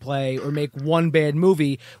screenplay or make one bad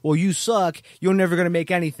movie, well, you suck, you're never going to make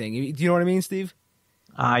anything. Do you know what I mean, Steve?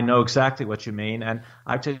 I know exactly what you mean, and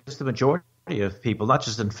I've just the majority of people, not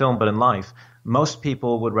just in film but in life, most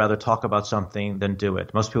people would rather talk about something than do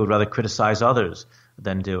it. Most people would rather criticize others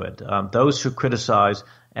than do it. Those who criticize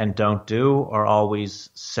and don't do are always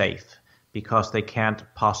safe, because they can't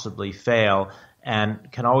possibly fail and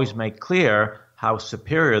can always make clear how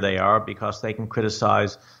superior they are because they can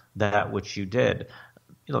criticize that which you did.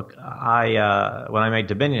 Look, when I made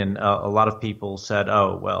Dominion, a lot of people said,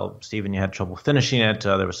 oh, well, Stephen, you had trouble finishing it.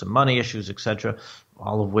 There were some money issues, etc.,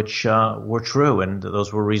 all of which were true, and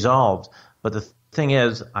those were resolved. But the thing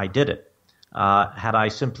is, I did it. Had I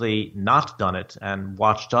simply not done it and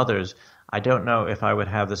watched others, I don't know if I would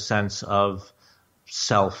have the sense of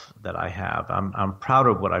self that I have. I'm proud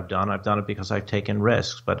of what I've done. I've done it because I've taken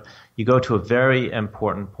risks. But you go to a very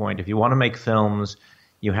important point. If you want to make films,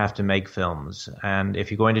 you have to make films. And if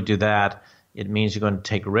you're going to do that, it means you're going to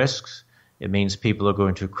take risks. It means people are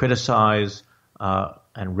going to criticize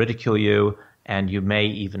and ridicule you, and you may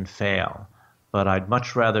even fail. But I'd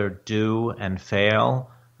much rather do and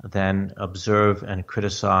fail than observe and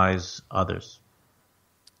criticize others.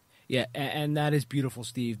 Yeah, and that is beautiful,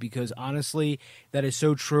 Steve, because honestly, that is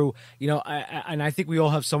so true. You know, I think we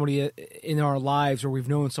all have somebody in our lives, or we've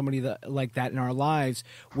known somebody like that in our lives,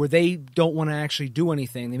 where they don't want to actually do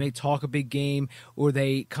anything. They may talk a big game, or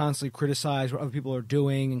they constantly criticize what other people are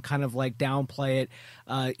doing and kind of like downplay it,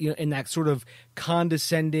 you know, in that sort of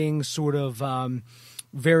condescending, sort of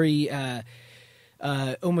very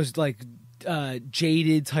almost like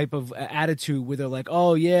jaded type of attitude, where they're like,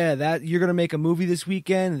 oh yeah, that you're gonna make a movie this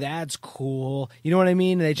weekend, that's cool, you know what I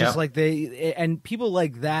mean? And they just like and people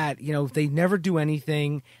like that, you know, they never do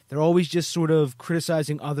anything. They're always just sort of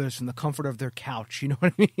criticizing others from the comfort of their couch. You know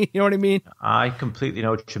what I mean? You know what I mean? I completely know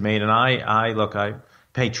what you mean, and I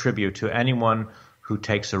pay tribute to anyone who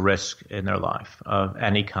takes a risk in their life of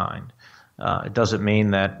any kind. It doesn't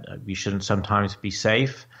mean that you shouldn't sometimes be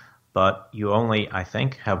safe, but you only, I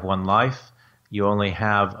think, have one life. You only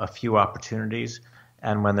have a few opportunities,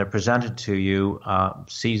 and when they're presented to you,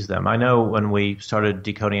 seize them. I know when we started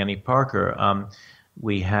Decoding Annie Parker,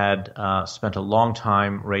 we had spent a long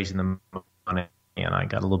time raising the money, and I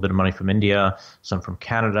got a little bit of money from India, some from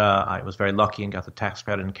Canada. I was very lucky and got the tax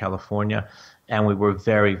credit in California, and we were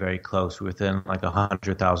very, very close. We were within like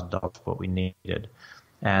 $100,000 of what we needed.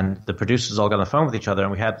 And the producers all got on the phone with each other,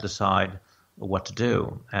 and we had to decide what to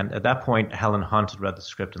do. And at that point, Helen Hunt had read the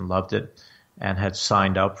script and loved it, and had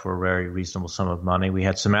signed up for a very reasonable sum of money. We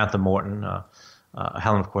had Samantha Morton.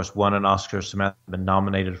 Helen, of course, won an Oscar. Samantha had been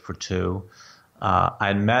nominated for 2. I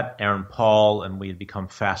had met Aaron Paul, and we had become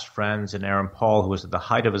fast friends. And Aaron Paul, who was at the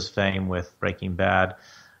height of his fame with Breaking Bad,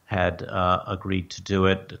 had agreed to do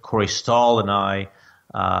it. Corey Stahl and I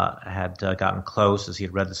had gotten close as he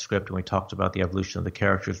had read the script, and we talked about the evolution of the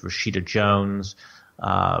characters. Rashida Jones,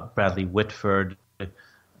 Bradley Whitford,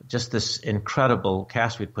 just this incredible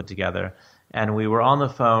cast we'd put together. And we were on the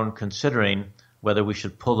phone considering whether we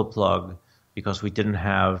should pull the plug because we didn't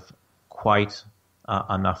have quite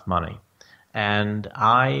enough money. And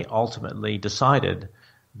I ultimately decided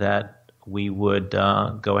that we would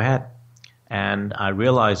go ahead. And I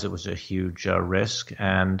realized it was a huge risk,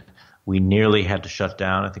 and we nearly had to shut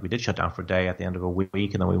down. I think we did shut down for a day at the end of a week,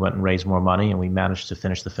 and then we went and raised more money, and we managed to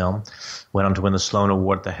finish the film. Went on to win the Sloan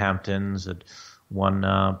Award at the Hamptons. It won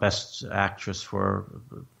Best Actress for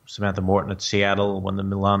Samantha Morton at Seattle, won the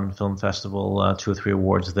Milan Film Festival, 2 or 3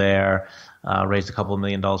 awards there, raised a couple of $1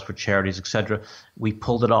 million for charities, etc. We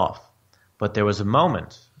pulled it off. But there was a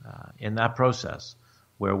moment in that process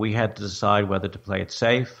where we had to decide whether to play it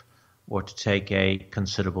safe or to take a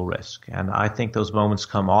considerable risk. And I think those moments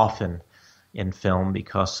come often in film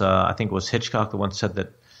because I think it was Hitchcock that once said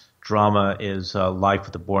that drama is life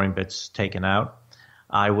with the boring bits taken out.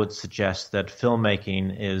 I would suggest that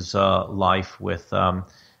filmmaking is life with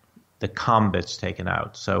the calm bits taken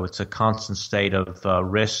out. So it's a constant state of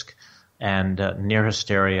risk and near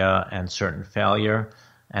hysteria and certain failure.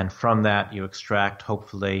 And from that, you extract,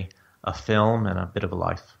 hopefully, a film and a bit of a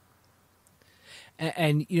life.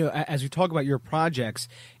 And as we talk about your projects,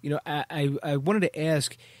 I wanted to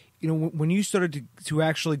ask, when you started to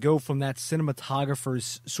actually go from that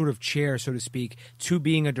cinematographer's sort of chair, so to speak, to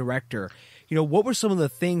being a director, what were some of the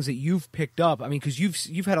things that you've picked up? I mean, because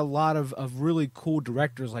you've had a lot of really cool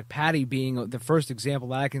directors, like Patty being the first example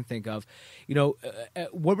that I can think of.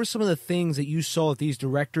 What were some of the things that you saw that these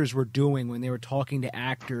directors were doing when they were talking to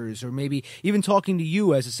actors, or maybe even talking to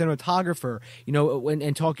you as a cinematographer,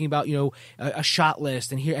 and talking about, a shot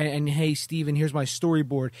list and hey, Steven, here's my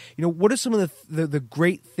storyboard. What are some of the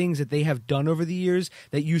great things that they have done over the years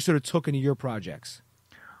that you sort of took into your projects?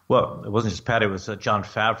 Well, it wasn't just Patty. It was Jon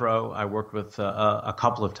Favreau. I worked with a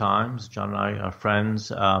couple of times. John and I are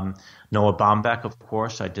friends. Noah Baumbach, of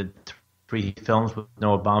course. I did 3 films with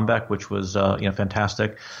Noah Baumbach, which was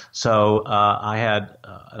fantastic. So I had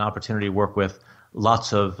an opportunity to work with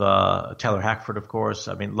lots of Taylor Hackford, of course.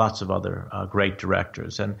 I mean, lots of other great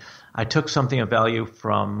directors. And I took something of value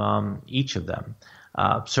from each of them.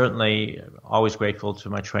 Certainly always grateful to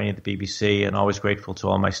my training at the BBC and always grateful to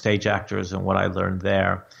all my stage actors and what I learned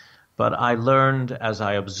there. But I learned as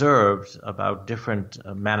I observed about different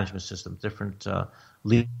management systems, different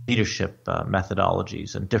leadership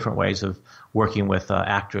methodologies and different ways of working with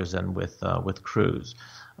actors and with crews.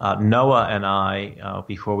 Noah and I,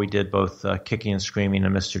 before we did both Kicking and Screaming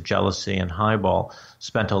and Mr. Jealousy and Highball,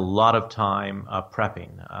 spent a lot of time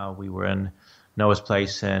prepping. We were in Noah's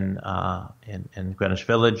place in Greenwich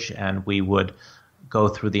Village, and we would go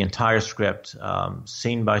through the entire script,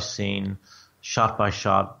 scene by scene, shot by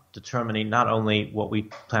shot, determining not only what we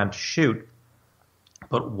planned to shoot,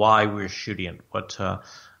 but why we were shooting it,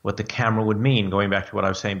 what the camera would mean, going back to what I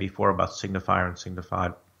was saying before about signifier and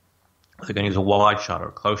signified. They're going to use a wide shot or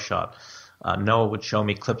a close shot. Noah would show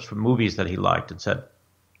me clips from movies that he liked and said,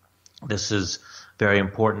 this is very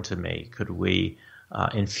important to me. Could we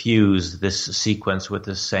infuse this sequence with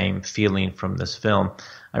the same feeling from this film?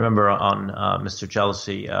 I remember on Mr.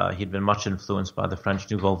 Jealousy, he'd been much influenced by the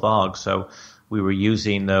French Nouvelle Vague, so we were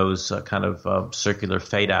using those kind of circular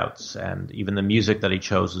fade-outs, and even the music that he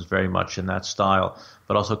chose was very much in that style,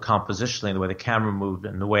 but also compositionally, the way the camera moved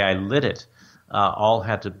and the way I lit it, all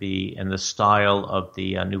had to be in the style of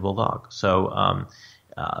the Nouvelle Vague. So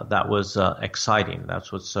that was exciting.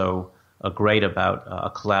 That's what's so great about a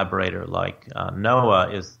collaborator like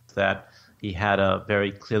Noah, is that he had a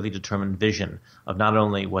very clearly determined vision of not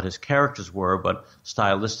only what his characters were, but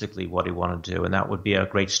stylistically what he wanted to do. And that would be a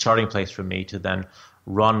great starting place for me to then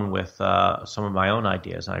run with some of my own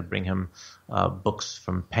ideas. And I bring him books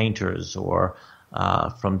from painters or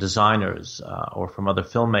from designers or from other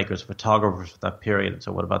filmmakers, photographers of that period. And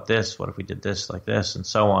so what about this? What if we did this like this? And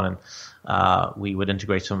so on. And we would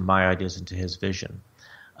integrate some of my ideas into his vision.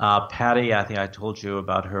 Patty, I think I told you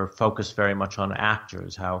about her focus very much on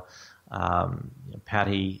actors, how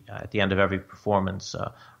Patty, at the end of every performance,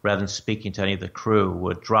 rather than speaking to any of the crew,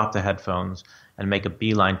 would drop the headphones and make a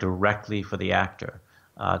beeline directly for the actor.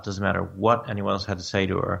 It doesn't matter what anyone else had to say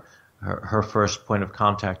to her. Her first point of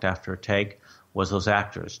contact after a take was those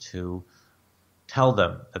actors, to tell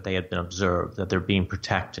them that they had been observed, that they're being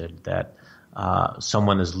protected, that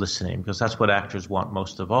someone is listening, because that's what actors want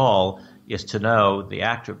most of all, is to know the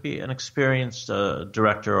actor, be an experienced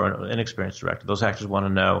director or an inexperienced director. Those actors want to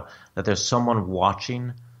know that there's someone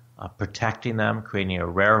watching, protecting them, creating a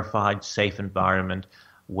rarefied, safe environment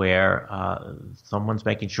where someone's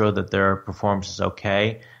making sure that their performance is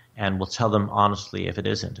okay and will tell them honestly if it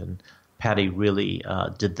isn't. And Patty really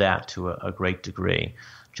did that to a great degree.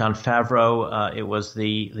 Jon Favreau, it was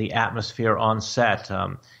the atmosphere on set.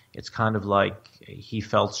 It's kind of like he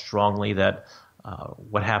felt strongly that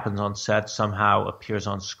what happens on set somehow appears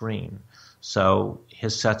on screen. So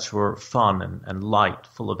his sets were fun and light,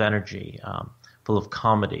 full of energy, full of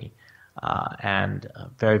comedy, and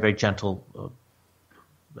very, very gentle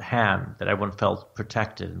hand that everyone felt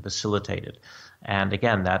protected and facilitated. And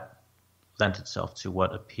again, that lent itself to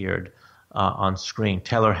what appeared on screen.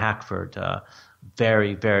 Taylor Hackford,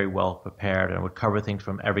 very, very well prepared, and would cover things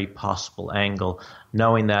from every possible angle,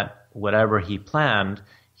 knowing that whatever he planned,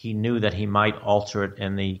 he knew that he might alter it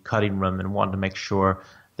in the cutting room and wanted to make sure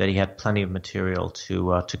that he had plenty of material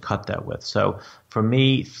to cut that with. So for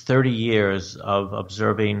me, 30 years of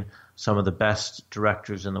observing some of the best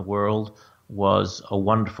directors in the world was a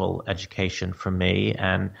wonderful education for me,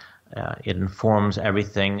 and it informs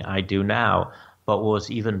everything I do now. But what was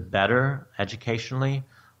even better educationally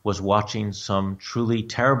was watching some truly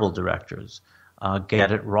terrible directors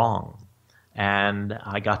get it wrong. And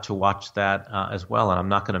I got to watch that as well, and I'm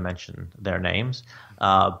not going to mention their names,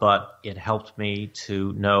 but it helped me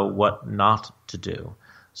to know what not to do.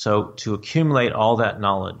 So to accumulate all that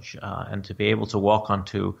knowledge and to be able to walk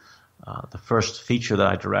onto the first feature that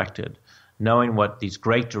I directed, knowing what these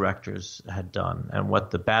great directors had done and what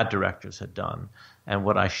the bad directors had done and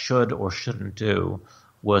what I should or shouldn't do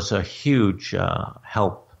was a huge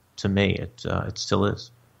help to me. It still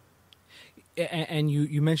is. And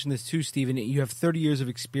you mentioned this too, Stephen. You have 30 years of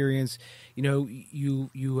experience. You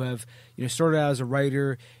have started out as a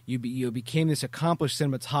writer. You became this accomplished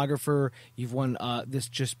cinematographer. You've won this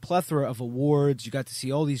just plethora of awards. You got to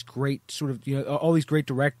see all these great all these great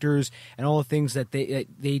directors and all the things that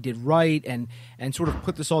they did right, and sort of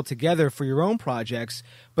put this all together for your own projects.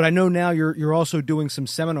 But I know now you're also doing some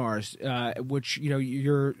seminars, which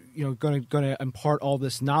you're going to impart all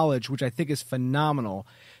this knowledge, which I think is phenomenal.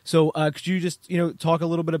 So could you just talk a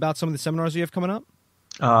little bit about some of the seminars you have coming up?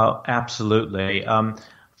 Absolutely.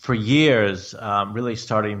 For years, really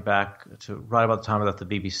starting back to right about the time I left the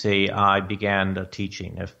BBC, I began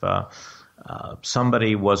teaching. If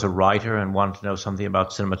somebody was a writer and wanted to know something about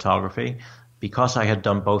cinematography, because I had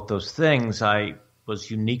done both those things, I was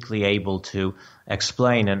uniquely able to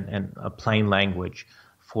explain in a plain language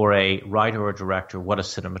for a writer or director what a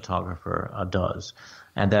cinematographer does.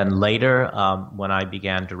 And then later, when I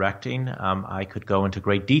began directing, I could go into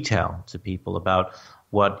great detail to people about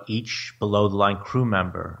what each below-the-line crew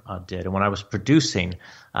member did. And when I was producing,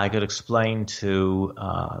 I could explain to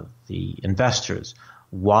the investors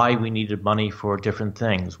why we needed money for different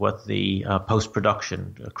things, what the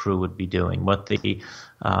post-production crew would be doing, what the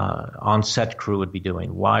on-set crew would be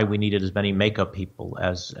doing, why we needed as many makeup people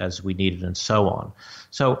as we needed, and so on.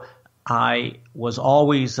 So I was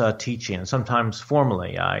always teaching, and sometimes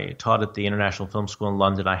formally. I taught at the International Film School in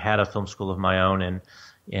London. I had a film school of my own in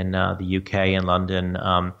the UK in London.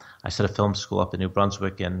 I set a film school up in New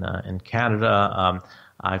Brunswick in Canada.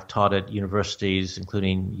 I've taught at universities,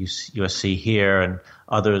 including USC here and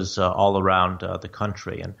others all around the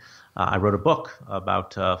country. And I wrote a book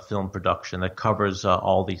about film production that covers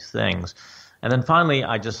all these things. And then finally,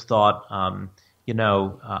 I just thought, I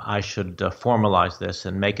should formalize this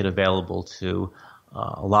and make it available to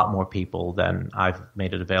a lot more people than I've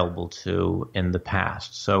made it available to in the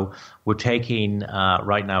past. So we're taking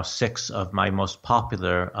right now 6 of my most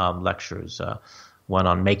popular lectures, one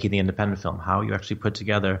on making the independent film, how you actually put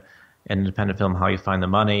together an independent film, how you find the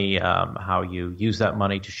money, how you use that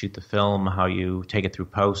money to shoot the film, how you take it through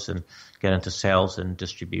post and get into sales and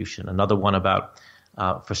distribution. Another one about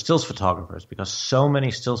for stills photographers, because so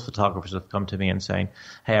many stills photographers have come to me and saying,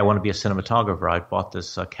 hey, I want to be a cinematographer. I bought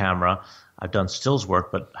this camera. I've done stills work,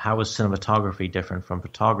 but how is cinematography different from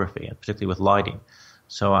photography, and particularly with lighting?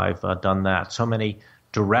 So I've done that. So many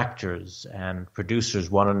directors and producers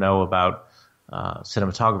want to know about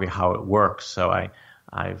cinematography, how it works. So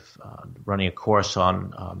I've running a course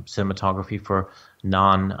on cinematography for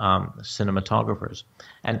non-cinematographers.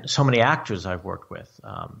 And so many actors I've worked with,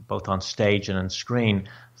 both on stage and on screen,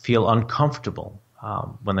 feel uncomfortable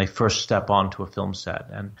when they first step onto a film set.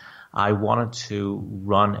 And I wanted to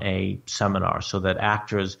run a seminar so that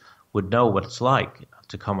actors would know what it's like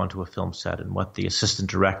to come onto a film set and what the assistant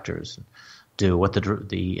directors do, what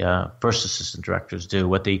the first assistant directors do,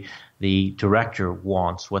 what the director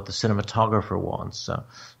wants, what the cinematographer wants.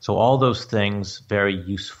 So all those things very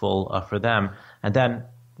useful for them. And then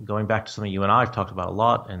going back to something you and I have talked about a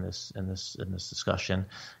lot in this discussion,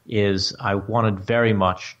 is I wanted very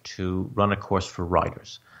much to run a course for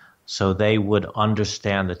writers, so they would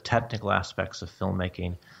understand the technical aspects of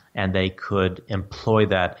filmmaking and they could employ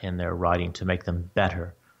that in their writing to make them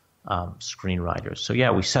better screenwriters. So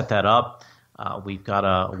yeah, we set that up. We've got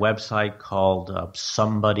a website called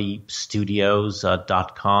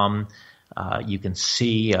somebodystudios.com. You can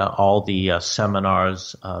see all the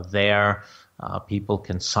seminars there. People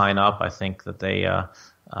can sign up. I think that they,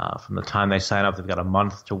 from the time they sign up, they've got a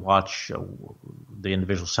month to watch the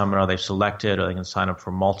individual seminar they've selected, or they can sign up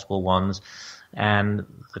for multiple ones. And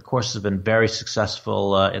the course has been very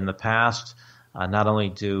successful in the past. not only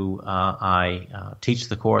do I teach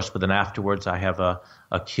the course, but then afterwards I have a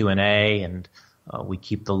Q&A, and we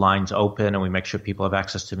keep the lines open, and we make sure people have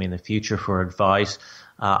access to me in the future for advice.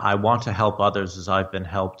 I want to help others as I've been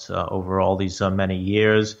helped over all these many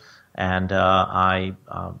years, and I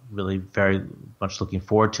really very much looking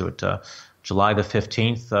forward to it. July the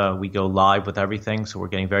 15th, we go live with everything, so we're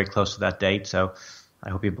getting very close to that date. So I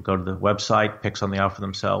hope people go to the website, pick something out for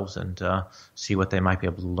themselves, and see what they might be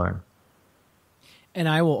able to learn. And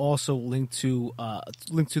I will also link to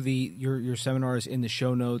your seminars in the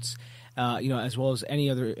show notes, as well as any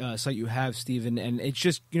other site you have, Stephen. And it's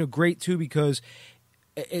just great too, because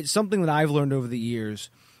it's something that I've learned over the years.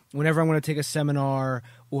 Whenever I'm going to take a seminar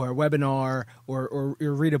or a webinar or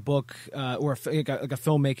read a book or like a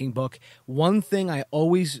filmmaking book, one thing I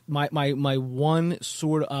always my one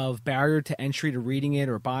sort of barrier to entry to reading it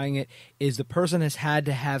or buying it is the person has had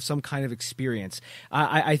to have some kind of experience.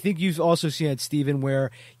 I think you've also seen it, Stephen,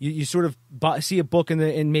 where you sort of see a book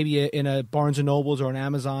in maybe in a Barnes and Nobles or an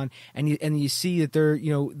Amazon, and you see that they're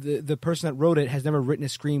the person that wrote it has never written a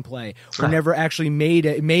screenplay or never actually made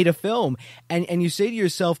a film, and you say to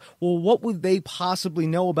yourself, well, what would they possibly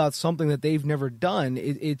know about something that they've never done?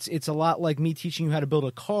 It's a lot like me teaching you how to build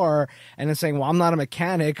a car and then saying, well, I'm not a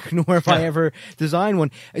mechanic, nor have I ever designed one.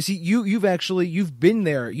 I see you've been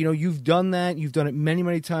there. You've done that. You've done it many,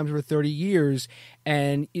 many times over 30 years.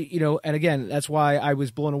 And, and again, that's why I was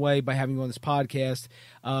blown away by having you on this podcast,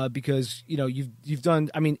 because, you've done,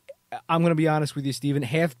 I'm going to be honest with you, Stephen,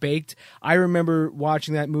 Half-Baked. I remember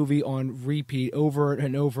watching that movie on repeat over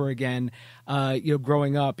and over again,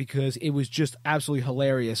 growing up, because it was just absolutely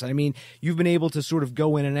hilarious. You've been able to sort of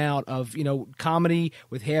go in and out of, comedy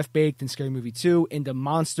with Half-Baked and Scary Movie 2 into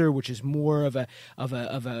Monster, which is more of a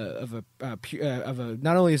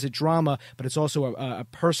not only is it drama, but it's also a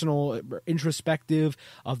personal, introspective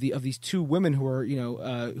of these two women who are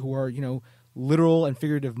literal and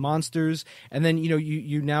figurative monsters. And then you're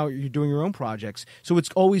doing your own projects, so it's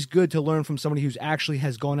always good to learn from somebody who's actually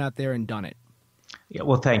has gone out there and done it. Yeah,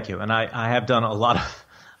 well, thank you. And I have done a lot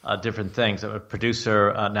of different things. I'm a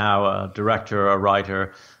producer now, a director, a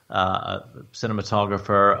writer, a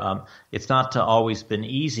cinematographer. It's not always been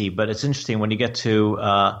easy, but it's interesting when you get to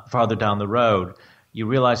farther down the road, you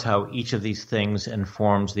realize how each of these things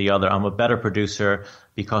informs the other. I'm a better producer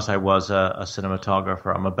because I was a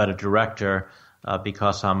cinematographer. I'm a better director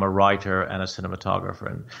because I'm a writer and a cinematographer.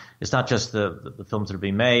 And it's not just the films that are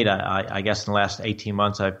being made. I guess in the last 18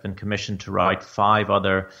 months, I've been commissioned to write 5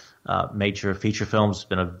 other major feature films. It's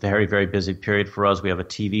been a very, very busy period for us. We have a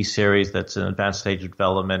TV series that's in advanced stage of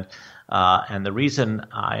development. And the reason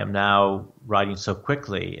I am now writing so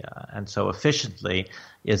quickly and so efficiently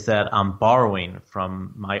is that I'm borrowing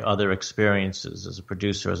from my other experiences as a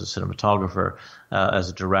producer, as a cinematographer, as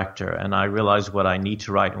a director. And I realize what I need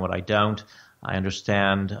to write and what I don't. I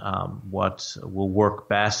understand what will work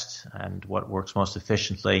best and what works most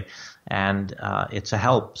efficiently. And it's a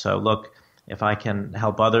help. So look, if I can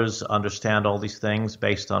help others understand all these things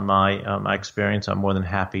based on my experience, I'm more than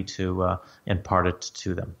happy to impart it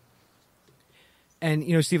to them. And,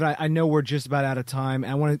 Stephen, I know we're just about out of time.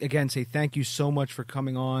 I want to, again, say thank you so much for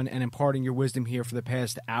coming on and imparting your wisdom here for the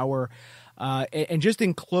past hour. And just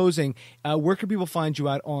in closing, where can people find you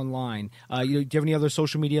out online? Do you have any other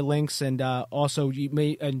social media links? And also,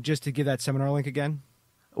 and just to give that seminar link again?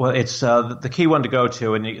 Well, it's the key one to go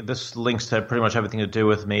to, and this links to pretty much everything to do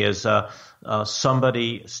with me, is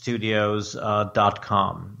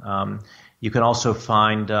somebodystudios.com. You can also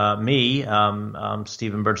find me,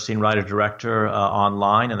 Stephen Bernstein, writer-director,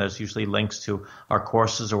 online, and there's usually links to our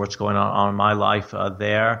courses or what's going on in my life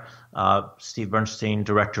there. Steve Bernstein,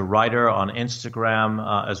 director-writer, on Instagram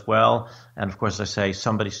as well. And, of course, as I say,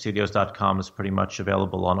 somebodystudios.com is pretty much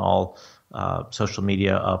available on all social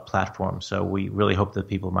media platforms. So we really hope that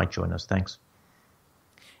people might join us. Thanks.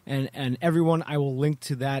 And everyone, I will link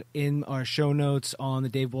to that in our show notes on the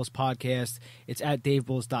Dave Bullis podcast. It's at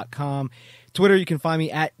davebullis.com. Twitter, you can find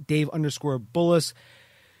me at Dave_Bullis.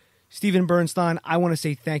 Stephen Bernstein, I want to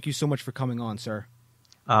say thank you so much for coming on, sir.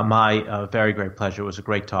 My very great pleasure. It was a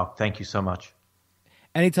great talk. Thank you so much.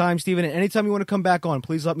 Anytime, Stephen, and anytime you want to come back on,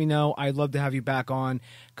 please let me know. I'd love to have you back on,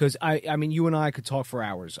 because you and I could talk for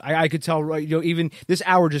hours. I could tell, even this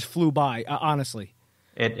hour just flew by, honestly.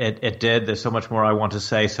 It did. There's so much more I want to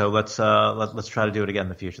say, so let's try to do it again in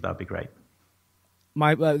the future. That would be great.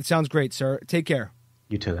 It sounds great, sir. Take care.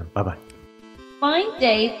 You too, then. Bye-bye. Find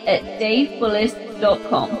Dave at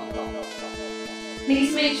davebullis.com.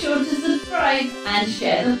 Please make sure to subscribe and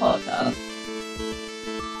share the podcast.